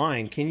on the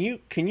line. Can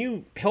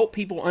you help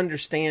people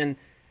understand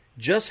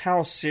just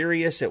how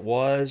serious it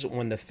was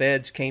when the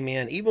feds came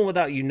in, even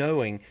without you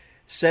knowing,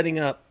 setting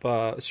up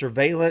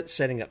surveillance,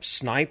 setting up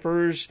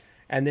snipers,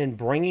 and then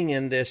bringing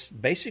in this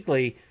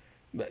basically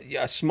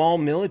a small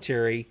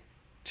military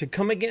to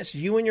come against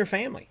you and your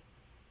family?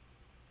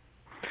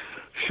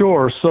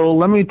 Sure. So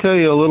let me tell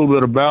you a little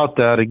bit about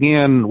that.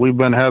 Again, we've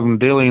been having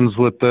dealings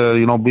with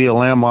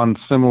BLM on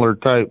similar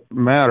type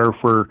matter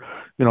for,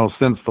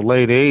 since the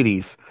late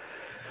 80s.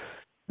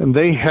 And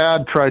they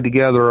had tried to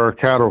gather our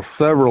cattle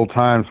several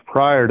times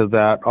prior to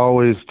that,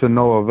 always to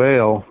no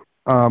avail.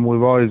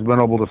 We've always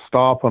been able to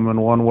stop them in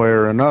one way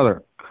or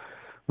another.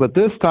 But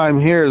this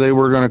time here, they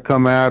were going to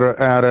come at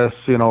us,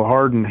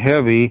 hard and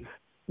heavy.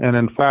 And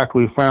in fact,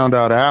 we found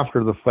out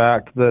after the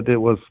fact that it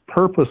was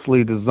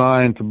purposely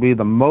designed to be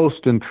the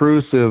most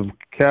intrusive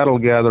cattle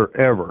gather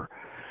ever.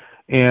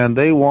 And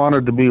they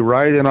wanted to be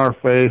right in our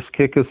face,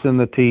 kick us in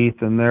the teeth,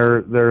 and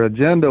their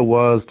agenda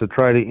was to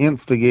try to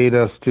instigate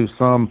us to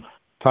some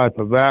type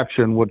of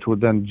action which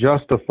would then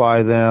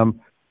justify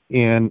them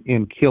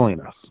in killing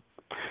us.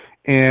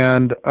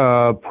 And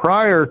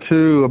prior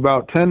to,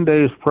 about 10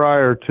 days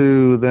prior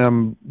to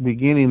them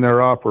beginning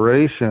their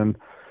operation,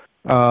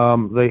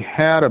 they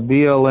had a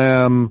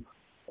BLM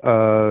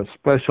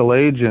special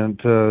agent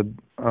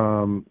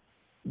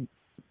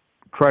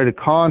try to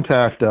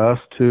contact us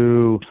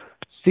to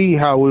see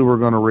how we were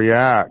going to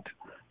react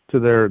to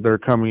their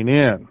coming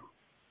in.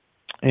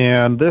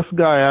 And this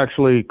guy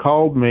actually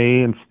called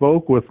me and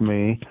spoke with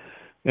me,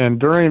 and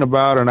during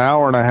about an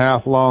hour and a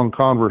half long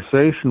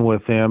conversation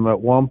with him, at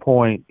one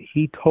point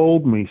he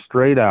told me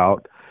straight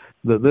out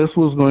that this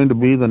was going to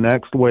be the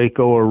next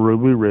Waco or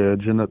Ruby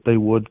Ridge, and that they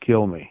would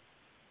kill me.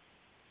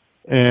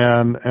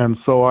 And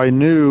so I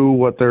knew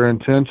what their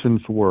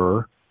intentions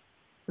were,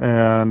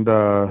 and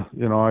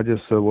I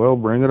just said, well,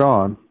 bring it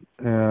on,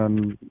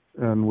 and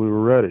we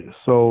were ready.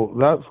 So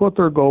that's what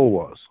their goal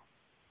was.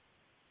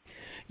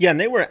 Yeah, and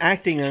they were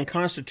acting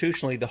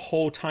unconstitutionally the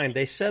whole time.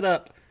 They set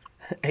up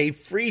a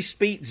free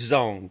speech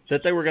zone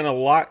that they were going to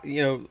lock.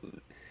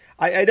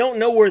 I don't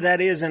know where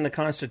that is in the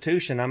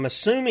Constitution. I'm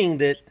assuming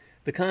that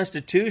the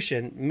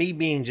Constitution, me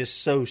being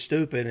just so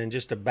stupid and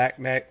just a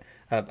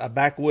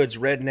backwoods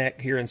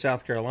redneck here in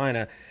South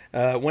Carolina,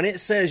 when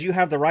it says you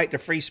have the right to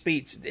free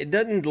speech, it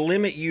doesn't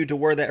limit you to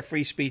where that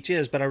free speech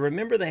is. But I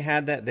remember they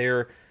had that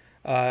there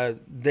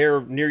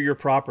near your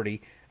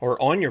property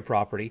or on your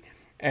property,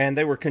 and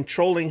they were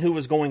controlling who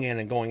was going in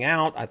and going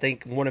out. I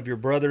think one of your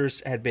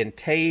brothers had been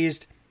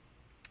tased.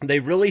 They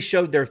really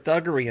showed their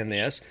thuggery in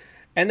this,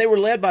 and they were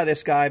led by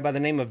this guy by the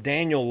name of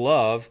Daniel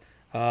Love.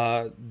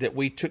 That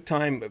we took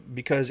time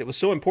because it was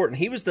so important.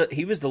 He was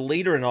the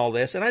leader in all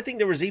this, and I think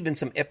there was even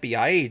some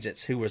FBI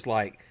agents who was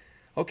like,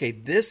 "Okay,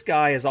 this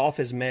guy is off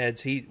his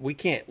meds. We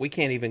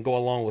can't even go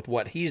along with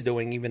what he's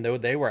doing, even though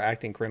they were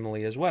acting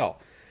criminally as well."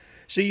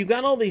 So you've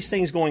got all these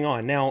things going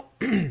on now.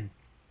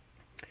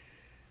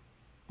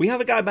 We have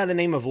a guy by the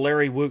name of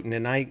Larry Wooten,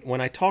 and when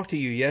I talked to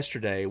you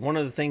yesterday, one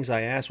of the things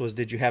I asked was,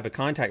 did you have a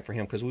contact for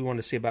him? Because we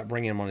wanted to see about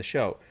bringing him on the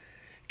show.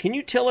 Can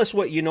you tell us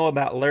what you know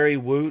about Larry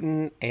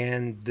Wooten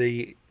and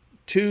the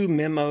 2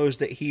 memos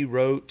that he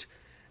wrote?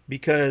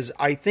 Because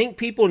I think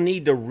people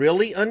need to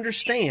really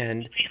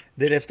understand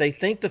that if they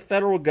think the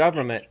federal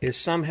government is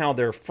somehow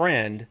their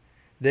friend,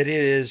 that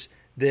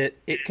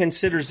it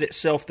considers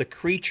itself the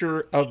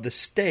creature of the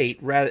state.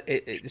 Rather,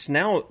 it's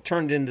now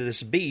turned into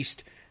this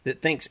beast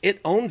that thinks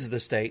it owns the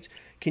states.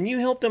 Can you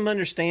help them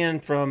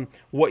understand from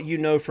what you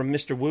know from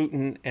Mr.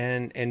 Wooten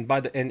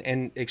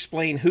and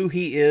explain who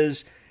he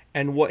is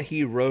and what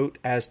he wrote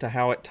as to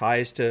how it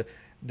ties to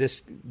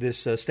this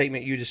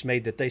statement you just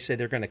made that they say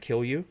they're going to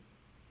kill you?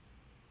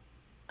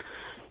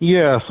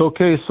 Yes.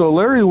 Okay. So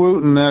Larry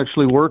Wooten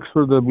actually works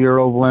for the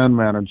Bureau of Land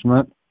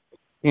Management,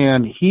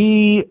 and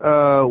he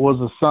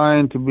was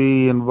assigned to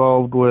be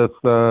involved with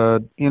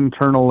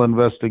internal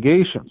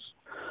investigations.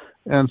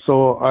 And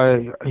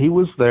so he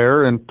was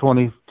there in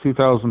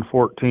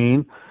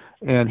 2014,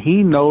 and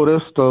he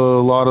noticed a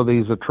lot of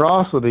these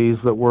atrocities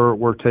that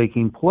were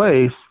taking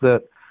place,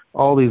 that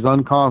all these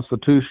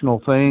unconstitutional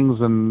things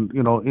and,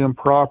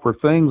 improper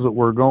things that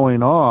were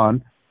going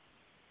on.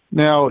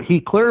 Now, he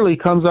clearly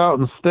comes out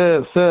and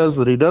says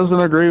that he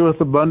doesn't agree with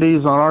the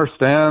Bundys on our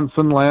stance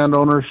and land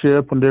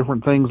ownership and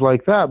different things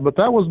like that, but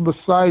that was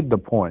beside the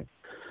point.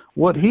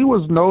 What he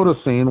was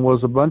noticing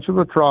was a bunch of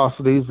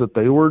atrocities that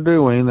they were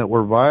doing that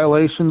were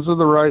violations of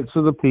the rights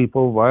of the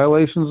people,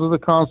 violations of the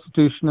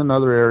Constitution in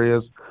other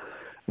areas.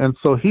 And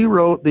so he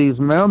wrote these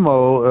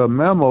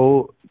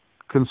memo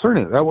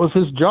concerning it. That was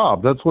his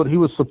job. That's what he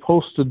was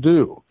supposed to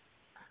do.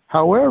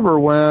 However,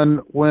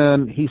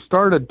 when he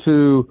started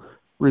to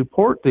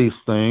report these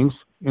things,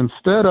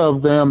 instead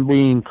of them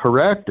being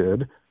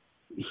corrected,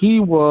 he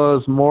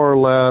was more or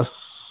less,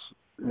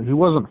 he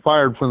wasn't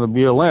fired from the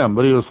BLM,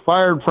 but he was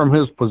fired from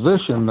his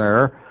position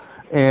there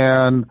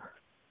and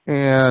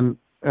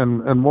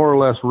more or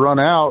less run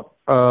out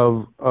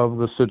of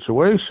the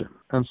situation.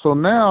 And so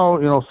now,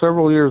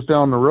 several years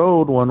down the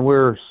road, when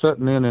we're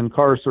sitting in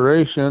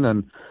incarceration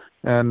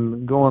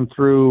and going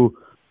through,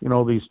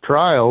 these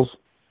trials,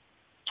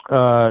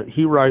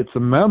 he writes a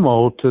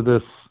memo to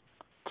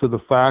the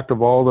fact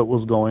of all that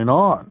was going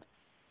on,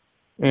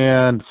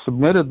 and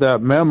submitted that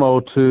memo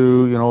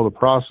to, the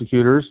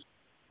prosecutors.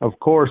 Of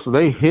course,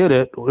 they hid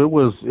it. It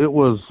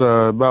was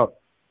about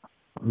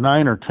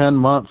 9 or 10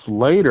 months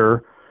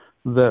later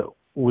that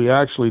we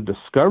actually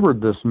discovered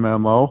this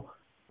memo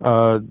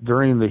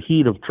during the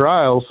heat of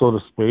trial, so to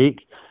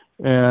speak,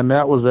 and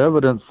that was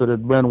evidence that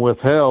had been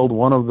withheld,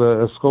 one of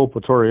the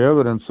exculpatory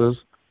evidences,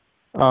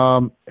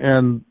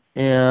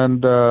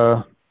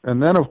 and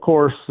then, of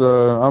course,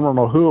 I don't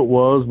know who it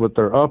was, but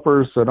their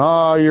uppers said,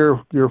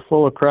 you're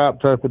full of crap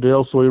type of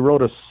deal. So he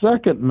wrote a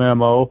second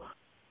memo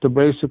to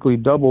basically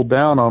double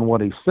down on what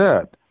he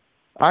said.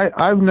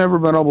 I've never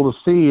been able to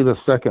see the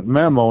second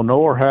memo,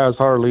 nor has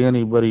hardly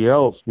anybody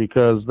else,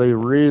 because they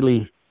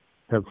really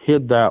have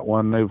hid that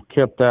one. They've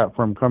kept that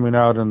from coming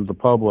out into the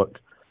public.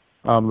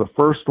 The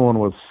first one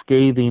was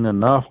scathing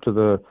enough to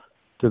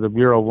the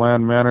Bureau of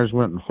Land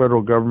Management and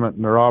federal government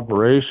and their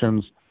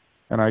operations.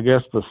 And I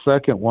guess the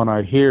second one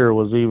I hear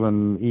was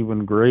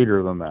even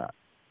greater than that.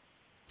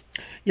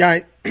 Yeah,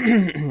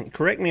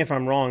 correct me if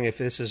I'm wrong, if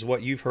this is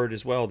what you've heard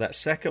as well. That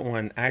second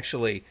one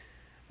actually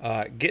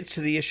gets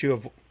to the issue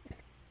of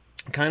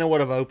kind of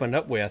what I've opened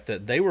up with,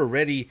 that they were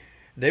ready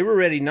they were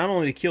ready not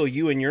only to kill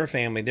you and your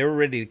family, they were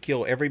ready to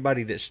kill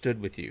everybody that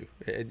stood with you.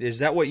 Is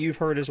that what you've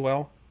heard as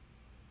well?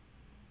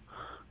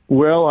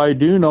 Well, I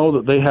do know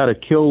that they had a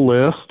kill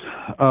list,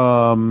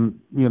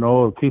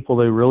 of people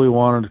they really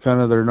wanted,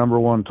 kind of their number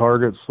one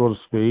targets, so to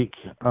speak.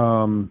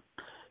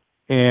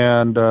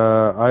 And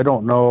I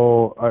don't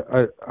know,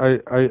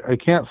 I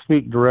can't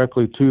speak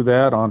directly to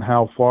that on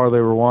how far they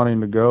were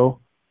wanting to go,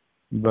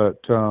 but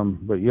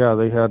yeah,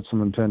 they had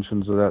some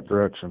intentions of that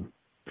direction.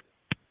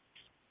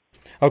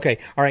 Okay,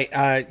 all right,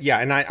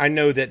 and I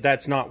know that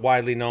that's not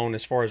widely known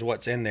as far as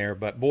what's in there,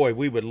 but boy,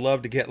 we would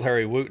love to get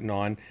Larry Wooten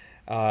on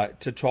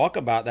to talk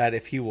about that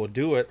if he will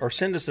do it, or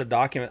send us a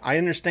document. My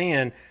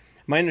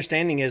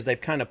understanding is they've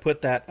kind of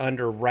put that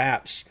under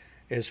wraps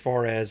as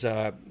far as,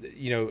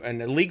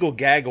 an illegal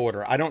gag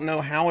order. I don't know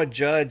how a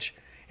judge,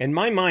 in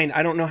my mind,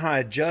 I don't know how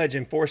a judge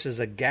enforces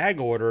a gag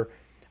order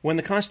when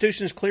the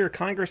Constitution is clear.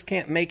 Congress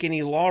can't make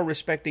any law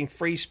respecting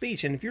free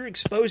speech. And if you're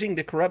exposing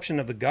the corruption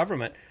of the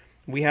government,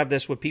 we have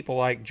this with people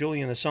like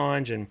Julian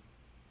Assange and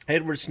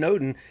Edward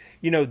Snowden,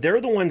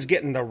 they're the ones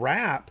getting the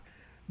rap,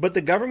 but the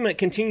government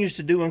continues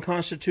to do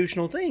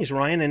unconstitutional things,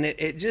 Ryan. And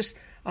it just,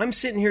 I'm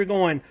sitting here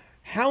going,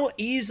 how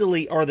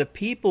easily are the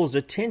people's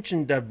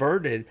attention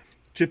diverted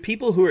to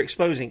people who are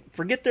exposing,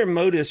 forget their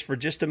motives for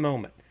just a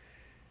moment.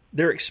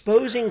 They're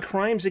exposing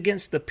crimes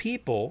against the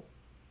people,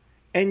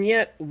 and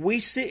yet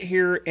we sit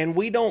here and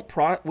we don't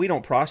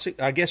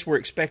prosecute. I guess we're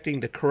expecting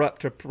the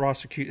corrupt to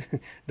prosecute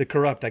the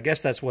corrupt. I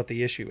guess that's what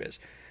the issue is.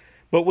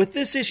 But with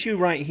this issue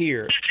right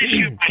here,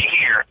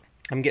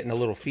 I'm getting a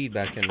little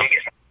feedback in.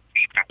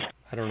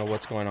 I don't know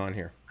what's going on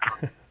here.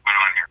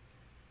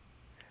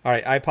 All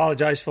right, I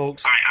apologize,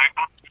 folks.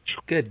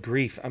 Good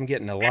grief, I'm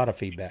getting a lot of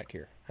feedback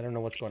here. I don't know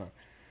what's going on.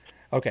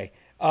 Okay.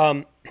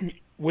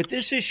 With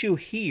this issue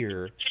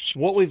here,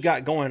 what we've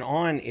got going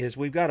on is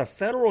we've got a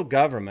federal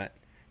government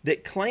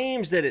that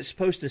claims that it's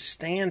supposed to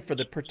stand for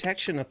the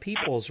protection of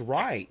people's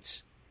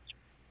rights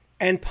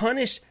and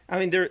punish. I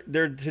mean,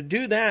 they're to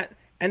do that,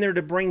 and they're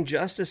to bring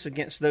justice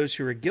against those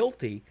who are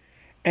guilty.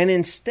 And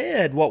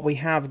instead, what we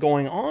have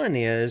going on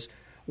is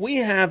we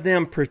have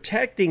them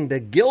protecting the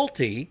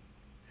guilty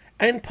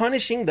and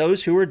punishing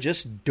those who are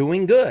just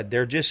doing good.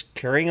 They're just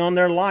carrying on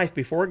their life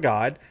before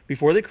God,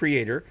 before the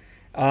Creator,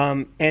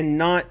 and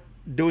not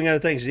doing other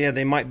things. Yeah,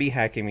 they might be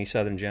hacking me,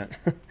 Southern gent.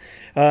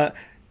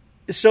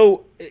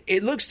 So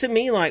it looks to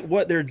me like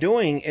what they're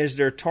doing is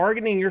they're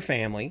targeting your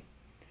family.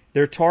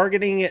 They're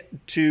targeting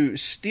it to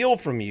steal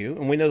from you.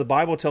 And we know the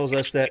Bible tells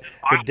us that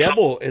the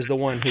devil is the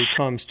one who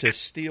comes to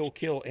steal,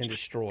 kill, and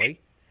destroy.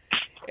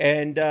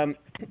 And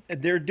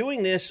they're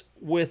doing this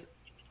with,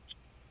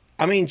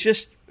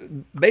 just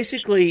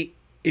basically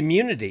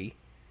immunity.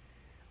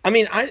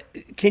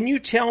 Can you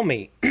tell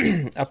me,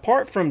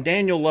 apart from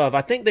Daniel Love,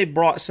 I think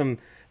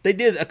they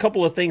did a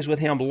couple of things with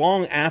him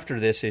long after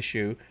this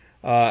issue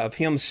of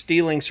him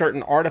stealing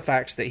certain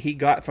artifacts that he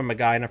got from a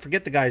guy, and I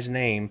forget the guy's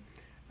name.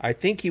 I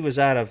think he was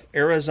out of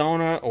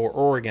Arizona or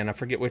Oregon. I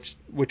forget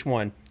which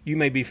one. You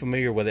may be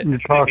familiar with it. You're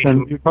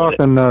talking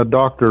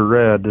Dr.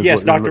 Red.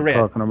 Yes, Dr. Red.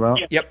 Talking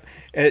about. Yep.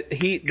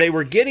 They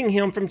were getting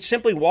him from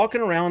simply walking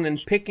around and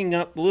picking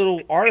up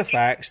little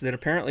artifacts that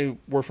apparently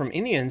were from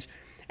Indians.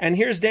 And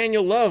here's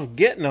Daniel Love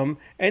getting them,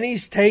 and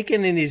he's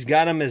taken and he's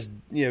got them as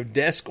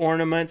desk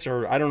ornaments,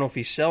 or I don't know if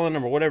he's selling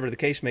them or whatever the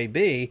case may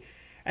be.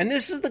 And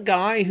this is the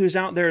guy who's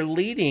out there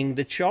leading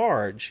the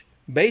charge,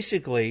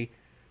 basically,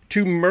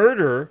 to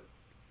murder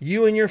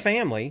you and your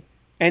family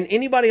and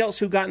anybody else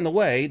who got in the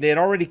way. They had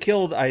already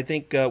killed, I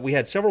think we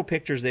had several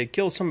pictures, they had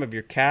killed some of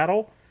your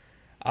cattle.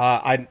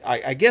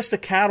 I guess the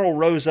cattle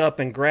rose up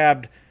and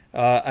grabbed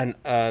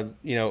a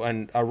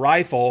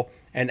rifle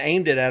and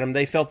aimed it at them.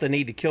 They felt the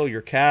need to kill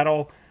your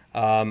cattle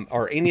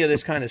or any of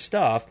this kind of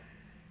stuff.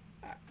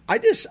 I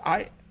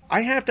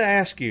have to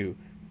ask you,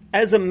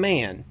 as a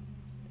man,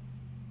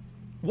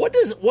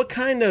 what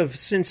kind of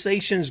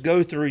sensations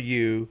go through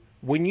you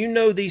when you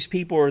know these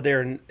people are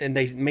there and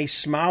they may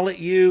smile at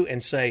you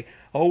and say,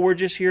 "Oh, we're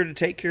just here to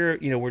take care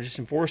of, we're just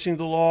enforcing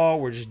the law,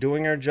 we're just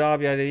doing our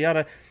job, yada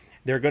yada."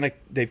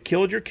 They've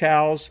killed your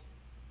cows,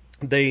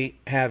 they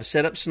have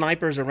set up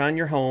snipers around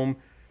your home,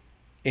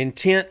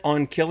 intent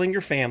on killing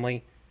your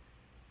family.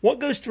 What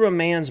goes through a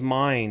man's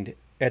mind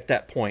at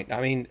that point?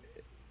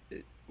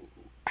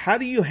 How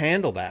do you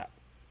handle that?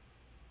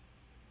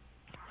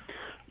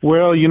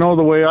 Well,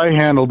 the way I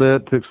handled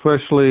it,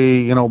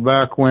 especially,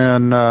 back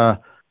when,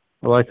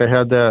 like I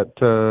had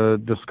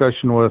that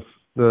discussion with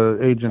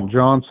Agent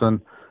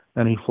Johnson,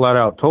 and he flat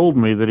out told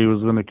me that he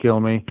was going to kill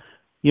me.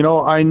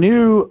 I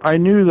knew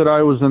that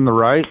I was in the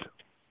right,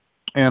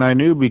 and I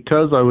knew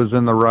because I was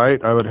in the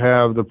right, I would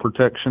have the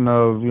protection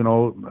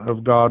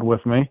of God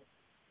with me.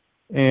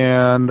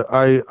 And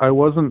I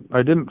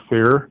didn't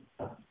fear.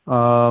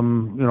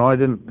 I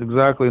didn't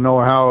exactly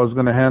know how I was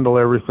going to handle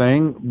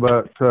everything,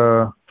 but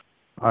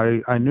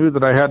I knew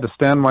that I had to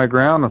stand my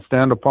ground and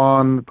stand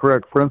upon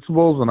correct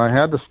principles, and I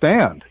had to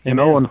stand.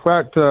 Amen. In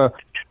fact,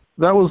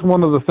 that was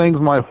one of the things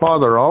my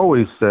father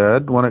always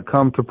said when it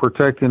come to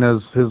protecting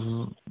his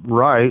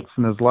rights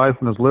and his life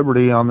and his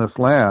liberty on this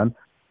land.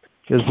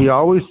 is he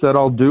always said,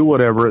 I'll do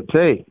whatever it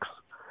takes.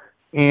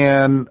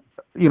 And,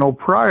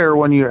 prior,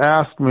 when you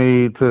asked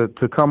me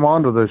to come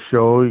onto this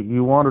show,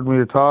 you wanted me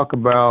to talk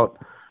about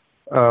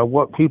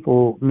what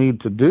people need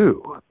to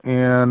do.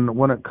 And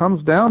when it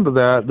comes down to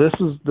that,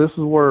 this is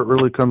where it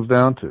really comes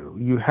down to.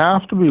 You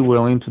have to be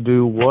willing to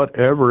do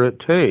whatever it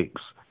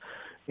takes.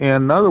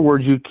 And in other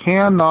words, you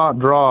cannot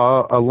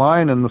draw a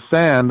line in the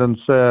sand and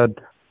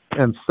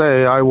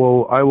say, I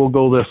will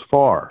go this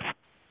far,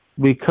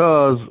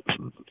 because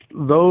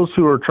those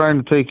who are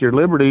trying to take your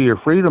liberty, your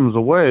freedoms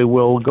away,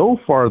 will go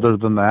farther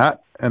than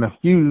that. And if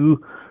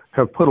you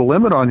have put a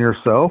limit on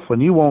yourself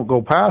and you won't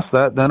go past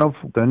that,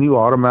 then you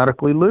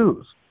automatically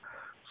lose.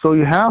 So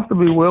you have to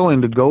be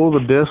willing to go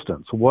the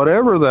distance,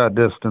 whatever that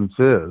distance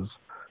is,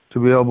 to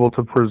be able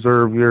to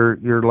preserve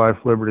your life,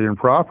 liberty, and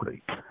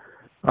property.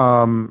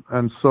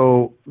 And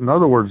so, in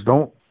other words,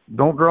 don't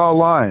draw a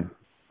line.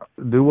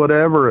 Do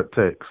whatever it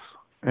takes.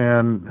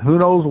 And who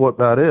knows what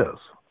that is.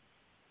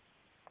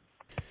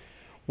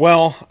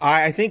 Well,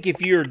 I think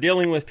if you're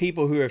dealing with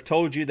people who have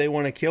told you they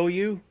want to kill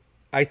you,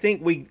 I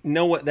think we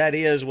know what that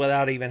is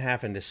without even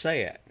having to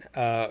say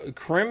it.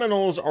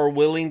 Criminals are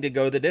willing to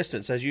go the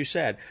distance, as you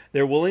said.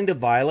 They're willing to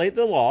violate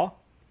the law.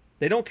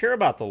 They don't care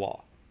about the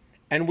law.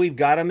 And we've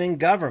got them in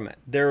government.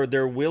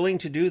 They're willing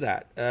to do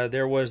that.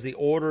 There was the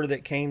order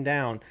that came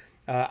down.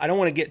 I don't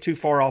want to get too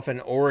far off in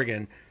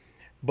Oregon,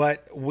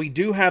 but we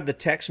do have the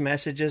text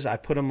messages. I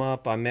put them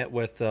up. I met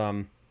with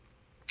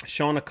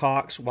Shauna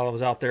Cox while I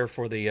was out there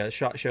for the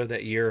SHOT Show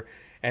that year,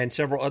 and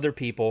several other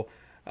people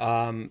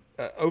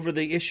over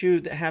the issue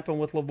that happened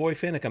with Lavoy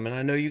Finicum. And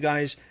I know you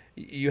guys,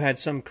 you had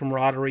some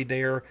camaraderie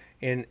there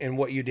in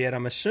what you did.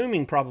 I'm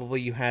assuming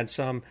probably you had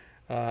some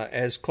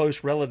as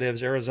close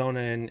relatives, Arizona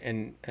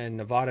and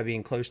Nevada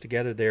being close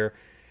together there.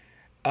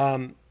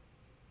 And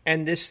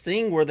this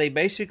thing where they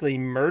basically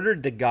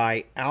murdered the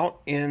guy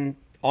out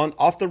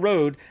off the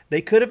road.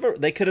 They could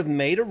have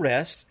made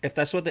arrests if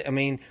that's what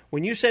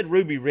when you said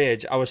Ruby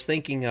Ridge, I was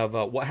thinking of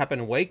what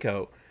happened in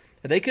Waco.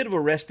 They could have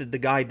arrested the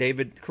guy,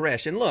 David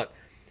Koresh. And look,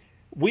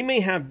 we may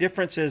have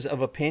differences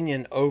of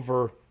opinion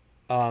over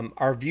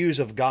our views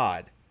of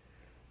God,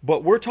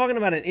 but we're talking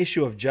about an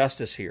issue of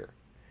justice here.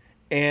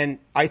 And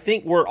I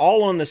think we're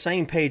all on the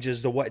same page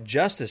as to what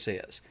justice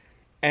is.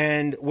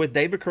 And with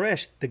David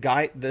Koresh, the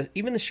guy,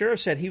 even the sheriff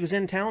said he was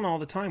in town all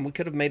the time. We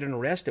could have made an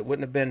arrest. It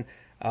wouldn't have been,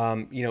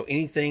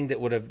 anything that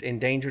would have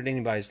endangered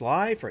anybody's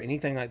life or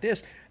anything like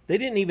this. They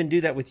didn't even do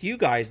that with you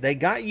guys. They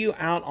got you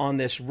out on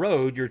this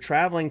road. You're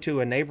traveling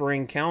to a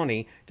neighboring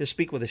county to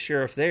speak with the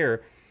sheriff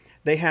there.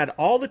 They had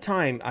all the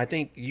time. I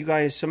think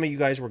some of you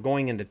guys were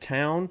going into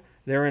town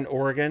there in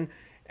Oregon,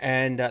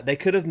 and they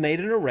could have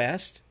made an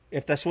arrest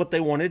if that's what they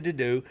wanted to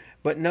do.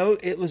 But no,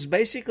 it was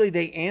basically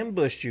they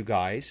ambushed you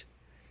guys.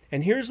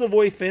 And here's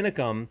Lavoy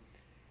Finicum,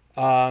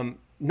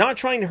 not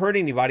trying to hurt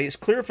anybody. It's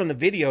clear from the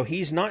video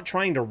he's not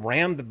trying to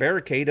ram the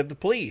barricade of the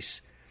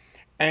police.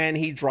 And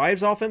he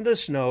drives off into the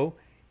snow.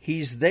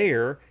 He's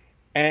there.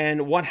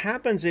 And what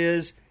happens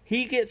is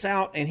he gets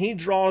out and he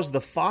draws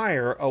the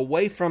fire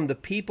away from the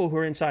people who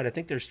are inside. I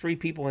think there's 3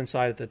 people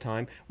inside at the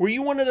time. Were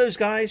you one of those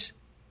guys?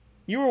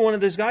 You were one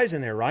of those guys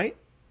in there, right?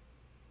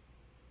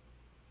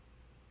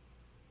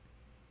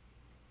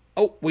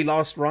 Oh, we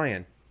lost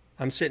Ryan.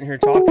 I'm sitting here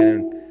talking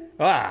and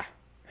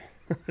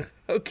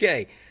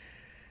okay.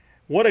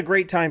 What a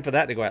great time for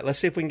that to go out. Let's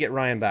see if we can get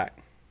Ryan back.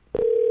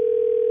 I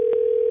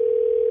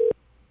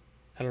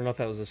don't know if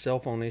that was a cell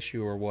phone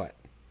issue or what.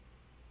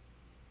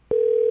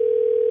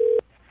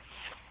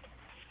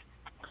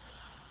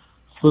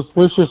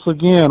 Suspicious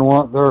again.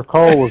 Their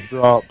call was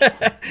dropped.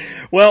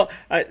 Well,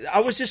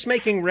 I was just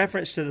making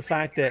reference to the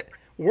fact that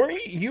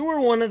you were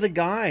one of the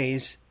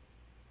guys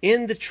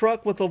in the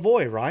truck with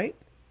Lavoy, right?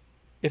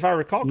 If I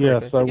recall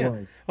correctly. Yes, I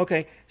was.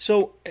 Okay,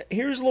 so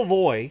here's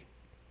Lavoy.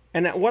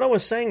 And what I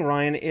was saying,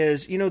 Ryan,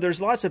 is,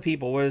 there's lots of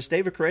people, whether it's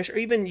David Koresh or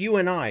even you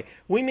and I,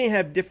 we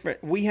have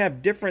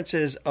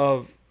differences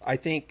of, I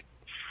think,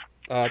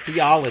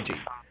 theology.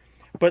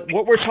 But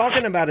what we're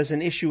talking about is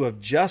an issue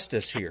of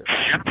justice here.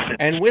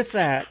 And with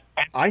that,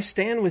 I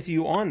stand with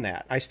you on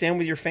that. I stand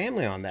with your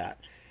family on that.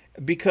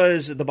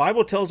 Because the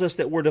Bible tells us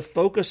that we're to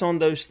focus on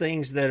those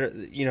things that are,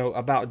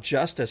 about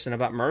justice and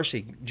about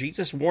mercy.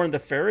 Jesus warned the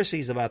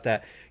Pharisees about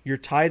that. You're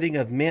tithing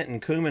of mint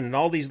and cumin and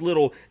all these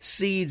little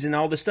seeds and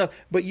all this stuff,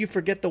 but you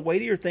forget the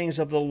weightier things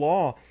of the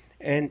law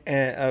and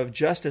of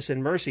justice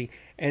and mercy.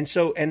 And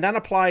that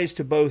applies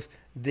to both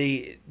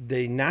the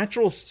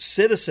natural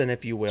citizen,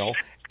 if you will,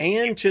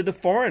 and to the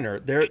foreigner.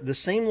 The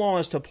same law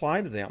is to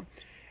apply to them.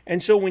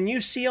 And so when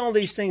you see all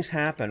these things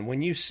happen,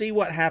 when you see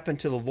what happened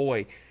to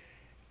Lavoy,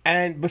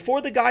 and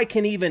before the guy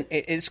can even,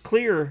 it's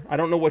clear, I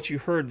don't know what you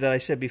heard that I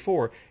said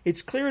before,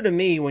 it's clear to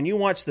me when you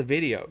watch the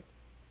video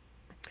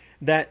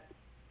that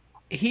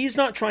he's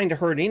not trying to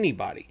hurt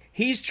anybody.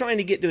 He's trying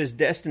to get to his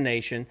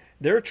destination.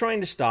 They're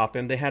trying to stop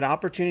him. They had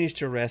opportunities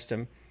to arrest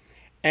him,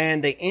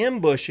 and they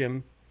ambush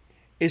him.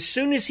 As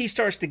soon as he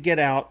starts to get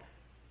out,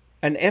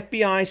 an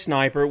FBI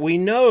sniper, we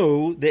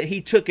know that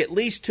he took at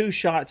least 2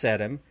 shots at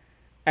him.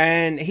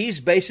 And he's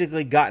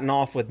basically gotten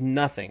off with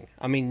nothing.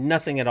 I mean,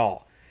 nothing at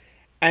all.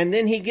 And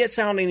then he gets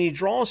out and he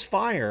draws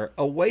fire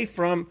away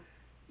from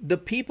the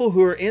people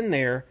who are in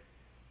there.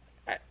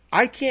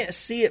 I can't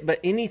see it but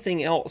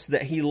anything else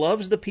that he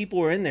loves the people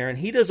who are in there, and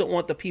he doesn't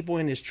want the people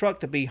in his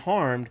truck to be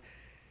harmed,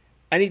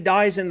 and he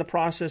dies in the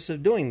process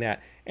of doing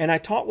that. And I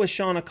talked with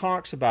Shauna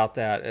Cox about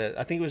that.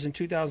 I think it was in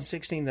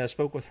 2016 that I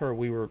spoke with her.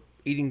 We were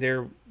eating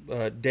there.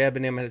 Deb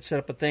and him had set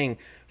up a thing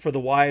for the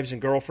wives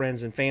and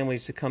girlfriends and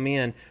families to come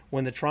in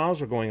when the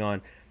trials were going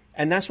on.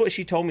 And that's what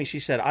she told me. She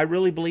said, I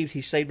really believed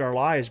he saved our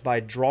lives by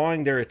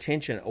drawing their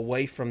attention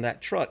away from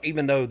that truck,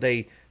 even though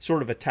they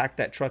sort of attacked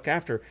that truck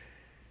after.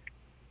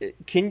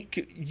 Can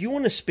you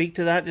want to speak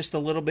to that just a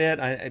little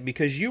bit?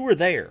 Because you were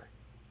there,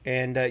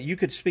 and you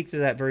could speak to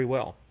that very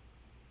well.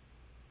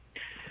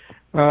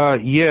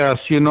 Yes,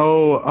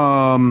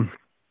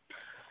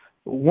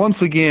 once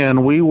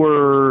again, we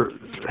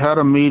had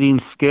a meeting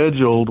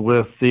scheduled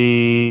with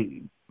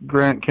the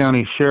Grant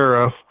County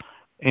Sheriff,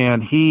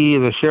 and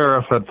the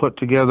sheriff, had put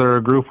together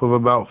a group of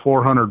about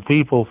 400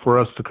 people for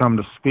us to come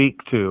to speak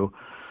to.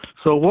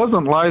 So it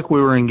wasn't like we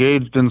were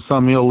engaged in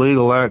some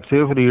illegal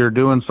activity or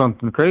doing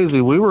something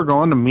crazy. We were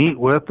going to meet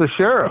with the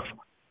sheriff,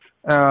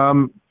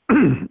 and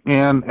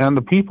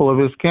the people of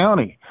his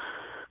county.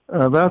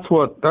 That's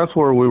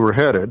where we were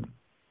headed.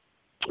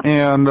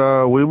 And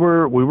we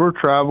were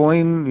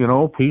traveling,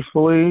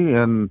 peacefully,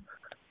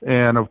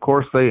 and of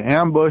course they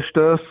ambushed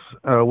us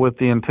with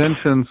the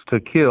intentions to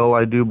kill,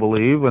 I do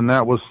believe, and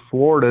that was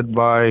thwarted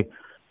by,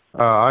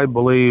 I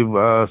believe,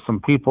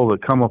 some people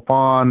that come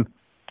upon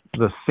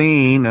the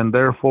scene, and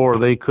therefore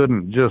they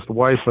couldn't just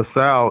wipe us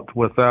out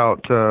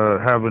without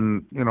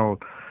having,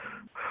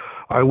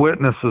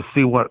 eyewitnesses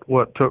see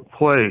what took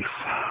place.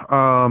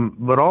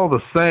 But all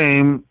the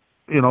same,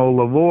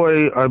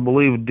 Lavoie, I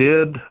believe,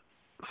 did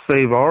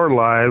save our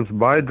lives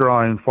by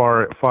drawing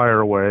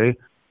fire away.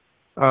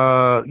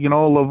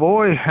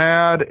 Lavoie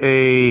had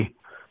a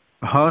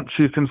hunch,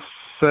 you can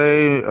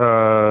say.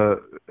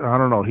 I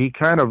don't know. He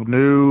kind of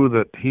knew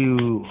that he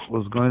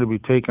was going to be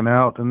taken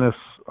out in this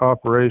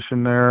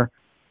operation there.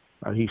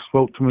 He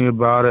spoke to me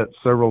about it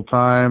several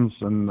times,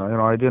 and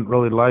I didn't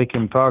really like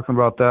him talking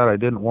about that. I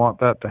didn't want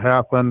that to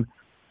happen,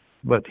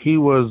 but he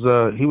was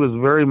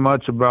very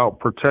much about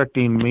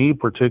protecting me,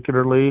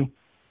 particularly.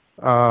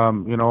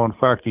 In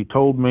fact, he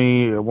told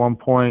me at one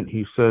point,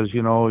 he says,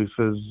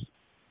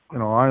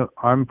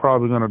 I'm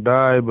probably going to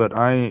die, but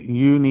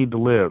you need to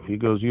live. He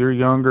goes, you're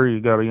younger,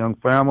 you got a young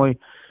family,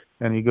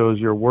 and he goes,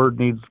 your word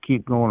needs to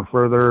keep going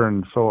further.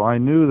 And so I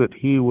knew that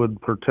he would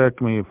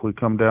protect me if we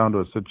come down to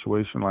a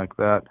situation like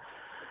that.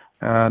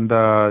 And,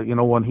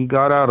 when he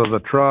got out of the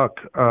truck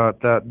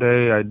that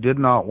day, I did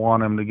not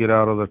want him to get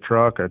out of the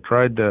truck. I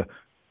tried to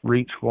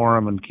reach for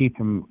him and keep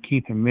him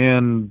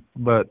in,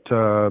 but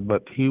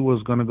he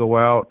was going to go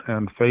out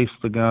and face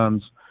the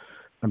guns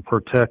and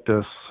protect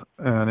us,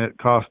 and it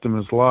cost him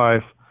his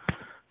life.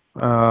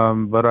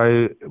 But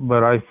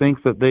I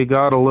think that they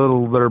got a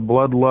little their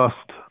bloodlust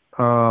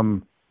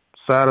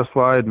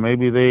satisfied.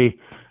 Maybe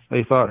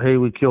they thought, hey,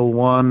 we killed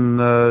one,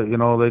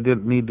 they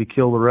didn't need to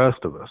kill the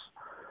rest of us.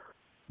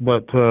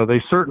 But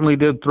they certainly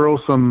did throw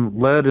some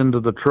lead into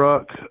the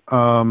truck.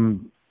 I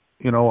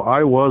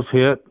was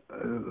hit.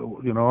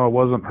 I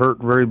wasn't hurt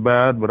very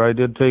bad, but I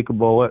did take a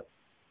bullet.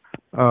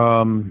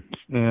 And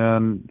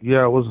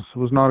yeah, it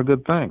was not a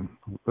good thing.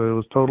 It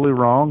was totally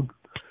wrong.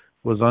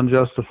 It was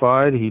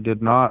unjustified. He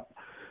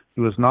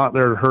was not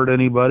there to hurt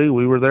anybody.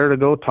 We were there to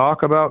go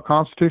talk about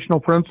constitutional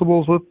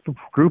principles with a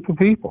group of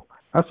people.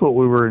 That's what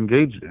we were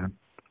engaged in.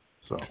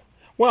 So.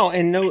 Well,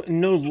 and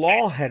no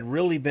law had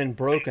really been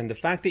broken. The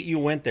fact that you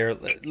went there,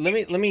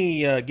 let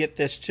me get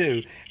this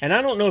too. And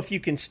I don't know if you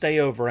can stay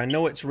over. I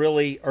know it's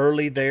really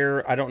early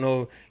there. I don't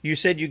know. You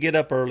said you get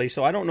up early,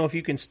 so I don't know if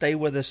you can stay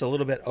with us a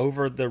little bit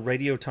over the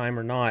radio time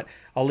or not.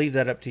 I'll leave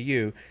that up to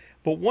you.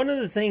 But one of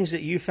the things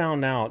that you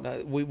found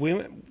out, we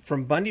went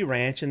from Bundy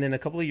Ranch, and then a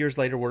couple of years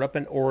later, we're up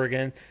in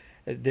Oregon.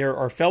 There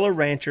are fellow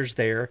ranchers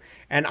there,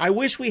 and I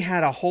wish we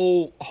had a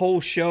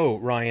whole show,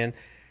 Ryan,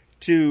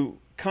 to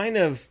kind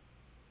of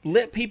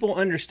let people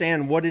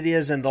understand what it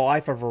is in the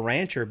life of a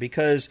rancher,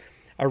 because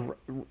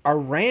our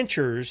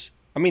ranchers,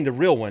 I mean the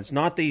real ones,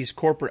 not these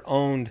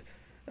corporate-owned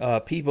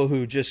people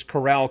who just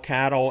corral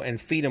cattle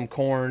and feed them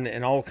corn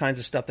and all kinds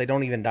of stuff they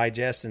don't even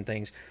digest and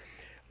things,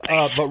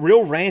 but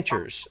real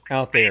ranchers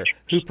out there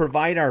who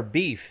provide our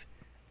beef.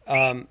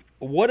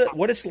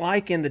 What it's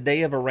like in the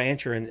day of a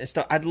rancher and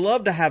stuff. I'd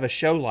love to have a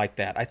show like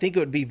that. I think it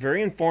would be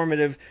very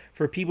informative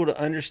for people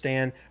to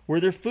understand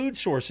where their food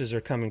sources are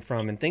coming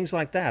from and things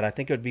like that. I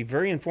think it would be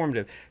very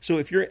informative. So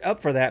if you're up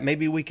for that,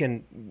 maybe we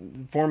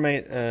can form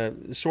a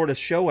sort of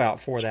show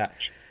out for that.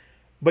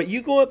 But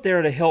you go up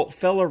there to help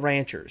fellow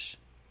ranchers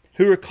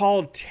who are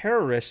called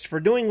terrorists for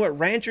doing what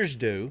ranchers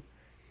do.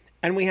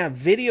 And we have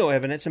video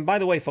evidence. And by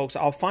the way, folks,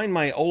 I'll find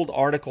my old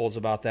articles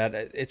about that.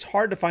 It's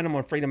hard to find them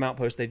on Freedom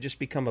Outpost. They've just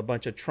become a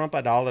bunch of Trump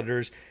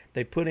idolaters.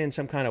 They put in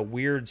some kind of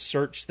weird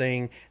search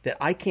thing that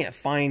I can't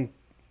find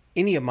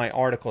any of my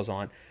articles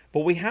on.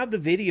 But we have the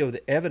video,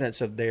 the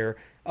evidence of there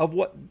of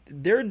what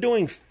they're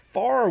doing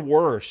far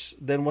worse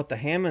than what the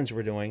Hammonds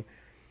were doing.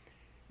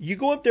 You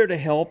go up there to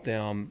help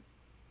them,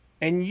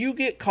 and you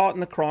get caught in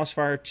the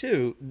crossfire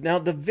too. Now,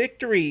 the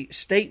victory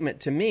statement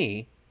to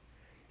me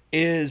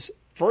is,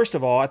 first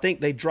of all, I think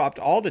they dropped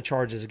all the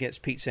charges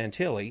against Pete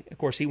Santilli. Of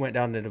course, he went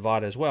down to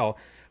Nevada as well.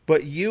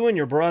 But you and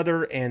your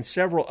brother and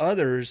several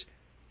others,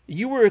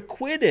 you were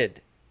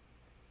acquitted.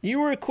 You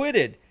were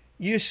acquitted.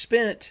 You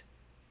spent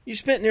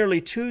nearly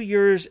 2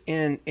 years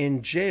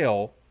in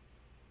jail,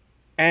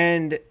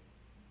 and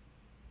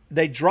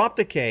they dropped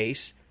the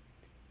case.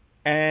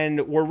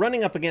 And we're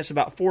running up against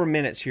about 4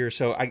 minutes here,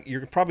 so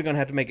you're probably going to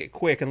have to make it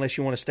quick unless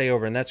you want to stay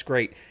over, and that's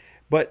great.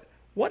 But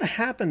what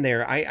happened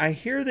there? I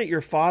hear that your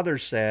father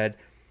said,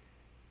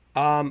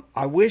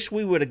 I wish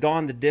we would have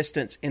gone the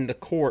distance in the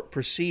court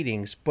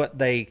proceedings, but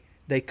they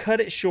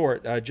cut it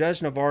short.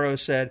 Judge Navarro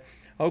said,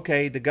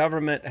 okay, the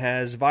government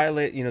has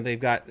violated, they've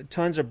got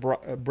tons of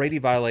Brady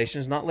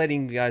violations, not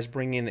letting you guys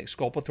bring in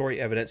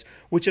exculpatory evidence,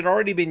 which had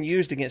already been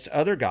used against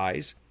other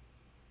guys,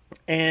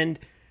 and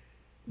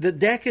the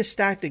deck is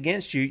stacked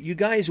against you. You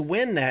guys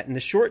win that in the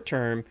short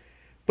term,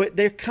 but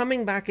they're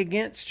coming back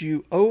against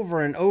you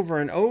over and over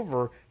and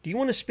over. Do you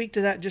want to speak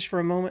to that just for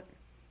a moment?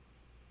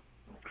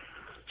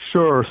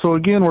 Sure. So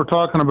again, we're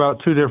talking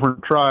about two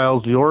different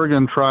trials. The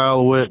Oregon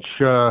trial, which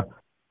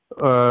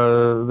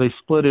they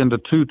split into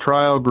two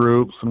trial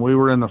groups, and we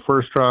were in the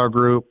first trial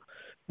group.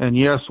 And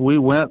yes, we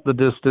went the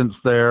distance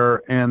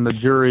there, and the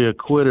jury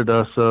acquitted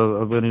us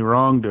of any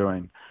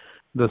wrongdoing.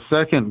 The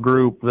second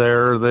group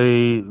there,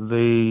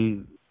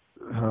 the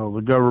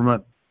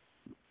government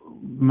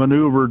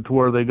maneuvered to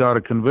where they got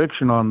a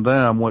conviction on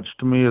them, which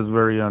to me is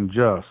very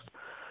unjust.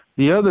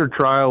 The other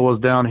trial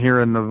was down here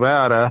in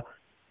Nevada,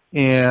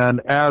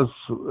 and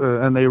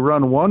they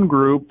run one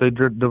group. They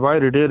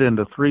divided it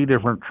into three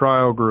different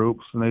trial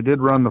groups, and they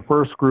did run the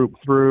first group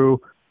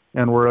through,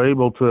 and were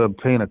able to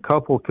obtain a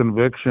couple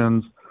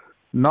convictions,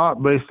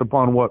 not based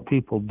upon what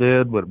people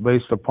did, but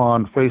based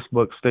upon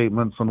Facebook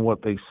statements and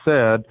what they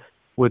said,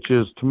 which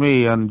is to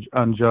me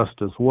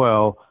unjust as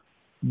well.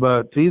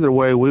 But either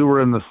way, we were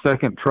in the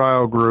second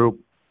trial group,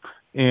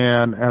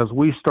 and as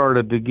we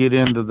started to get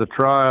into the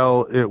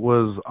trial, it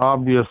was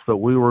obvious that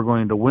we were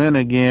going to win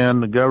again.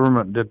 The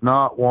government did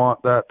not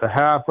want that to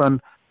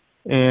happen,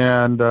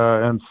 and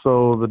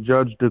so the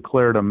judge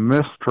declared a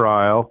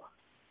mistrial,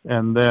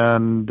 and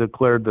then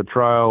declared the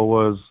trial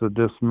was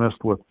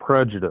dismissed with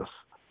prejudice.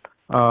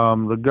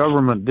 The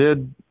government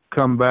did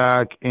come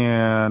back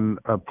and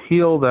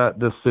appeal that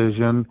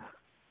decision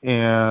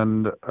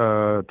and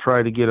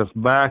try to get us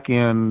back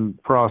in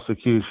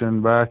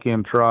prosecution, back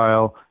in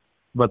trial,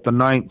 but the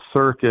Ninth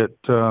Circuit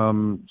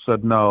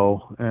said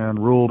no and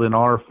ruled in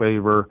our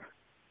favor,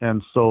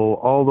 and so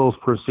all those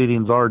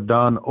proceedings are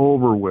done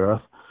over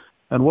with.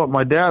 And what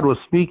my dad was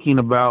speaking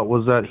about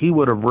was that he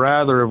would have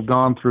rather have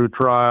gone through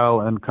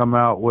trial and come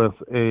out with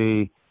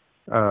an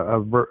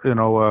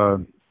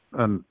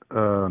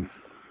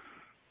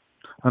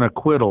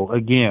acquittal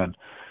again.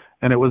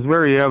 And it was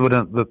very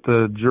evident that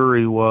the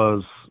jury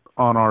was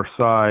on our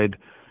side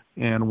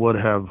and would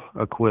have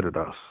acquitted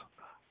us.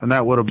 And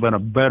that would have been a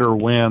better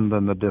win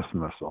than the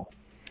dismissal.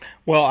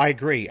 Well, I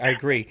agree.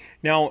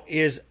 Now,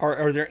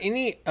 are there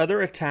any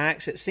other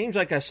attacks? It seems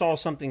like I saw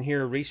something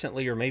here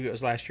recently, or maybe it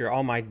was last year.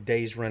 All my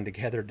days run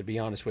together, to be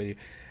honest with you.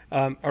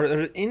 Are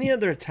there any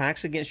other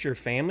attacks against your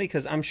family?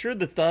 Because I'm sure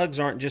the thugs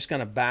aren't just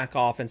going to back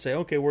off and say,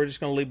 okay, we're just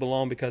going to leave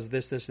alone because of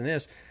this, and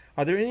this.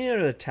 Are there any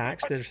other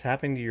attacks that is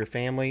happening to your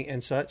family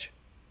and such?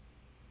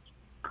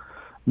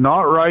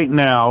 Not right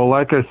now.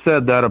 Like I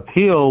said, that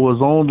appeal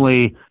was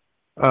only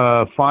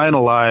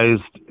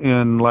finalized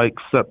in like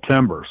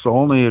September, so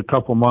only a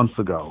couple months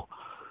ago.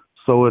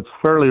 So it's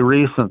fairly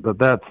recent that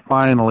that's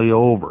finally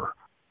over.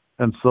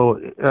 And so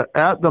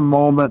at the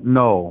moment,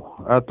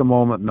 no. At the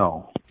moment,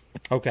 no.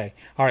 Okay.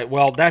 All right.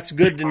 Well, that's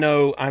good to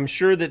know. I'm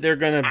sure that they're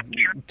going to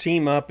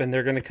team up and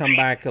they're going to come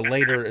back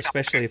later,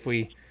 especially if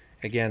we,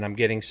 again, I'm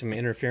getting some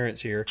interference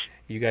here.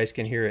 You guys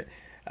can hear it.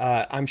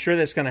 I'm sure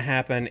that's going to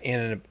happen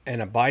in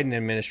a Biden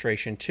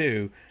administration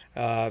too.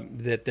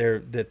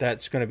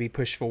 That's going to be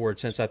pushed forward,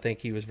 since I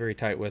think he was very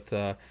tight with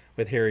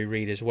Harry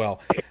Reid as well.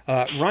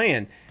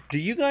 Ryan, do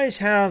you guys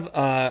have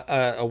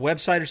a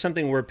website or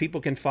something where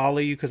people can follow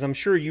you? Because I'm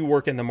sure you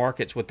work in the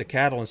markets with the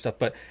cattle and stuff,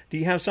 but do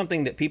you have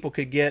something that people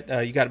could get?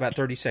 You got about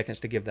 30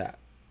 seconds to give that.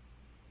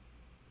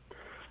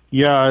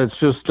 Yeah, it's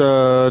just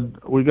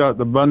we got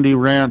the Bundy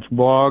Ranch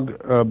blog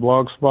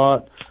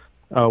spot.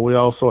 We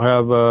also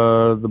have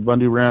the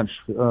Bundy Ranch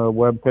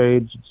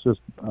webpage. It's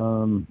just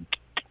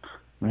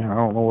I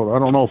don't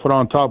know if it's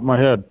on top of my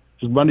head.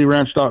 Just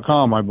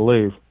bundyranch.com, I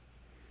believe.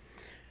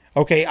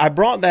 Okay, I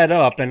brought that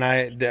up,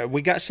 and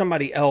we got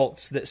somebody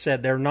else that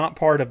said they're not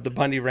part of the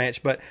Bundy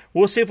Ranch, but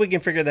we'll see if we can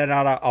figure that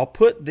out. I'll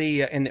put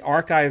in the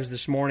archives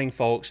this morning,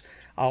 folks.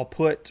 I'll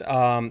put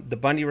the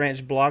Bundy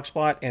Ranch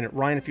blogspot. And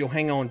Ryan, if you'll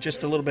hang on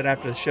just a little bit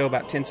after the show,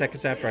 about 10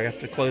 seconds after I have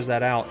to close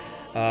that out,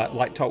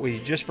 like to talk with you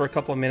just for a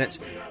couple of minutes.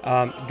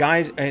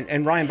 Guys,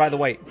 and Ryan, by the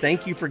way,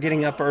 thank you for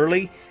getting up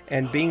early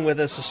and being with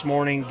us this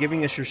morning,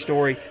 giving us your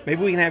story.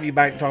 Maybe we can have you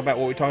back to talk about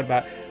what we talked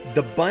about.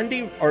 The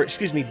Bundy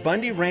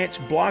Ranch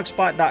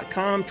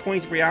blogspot.com,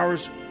 23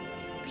 hours.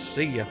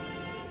 See ya.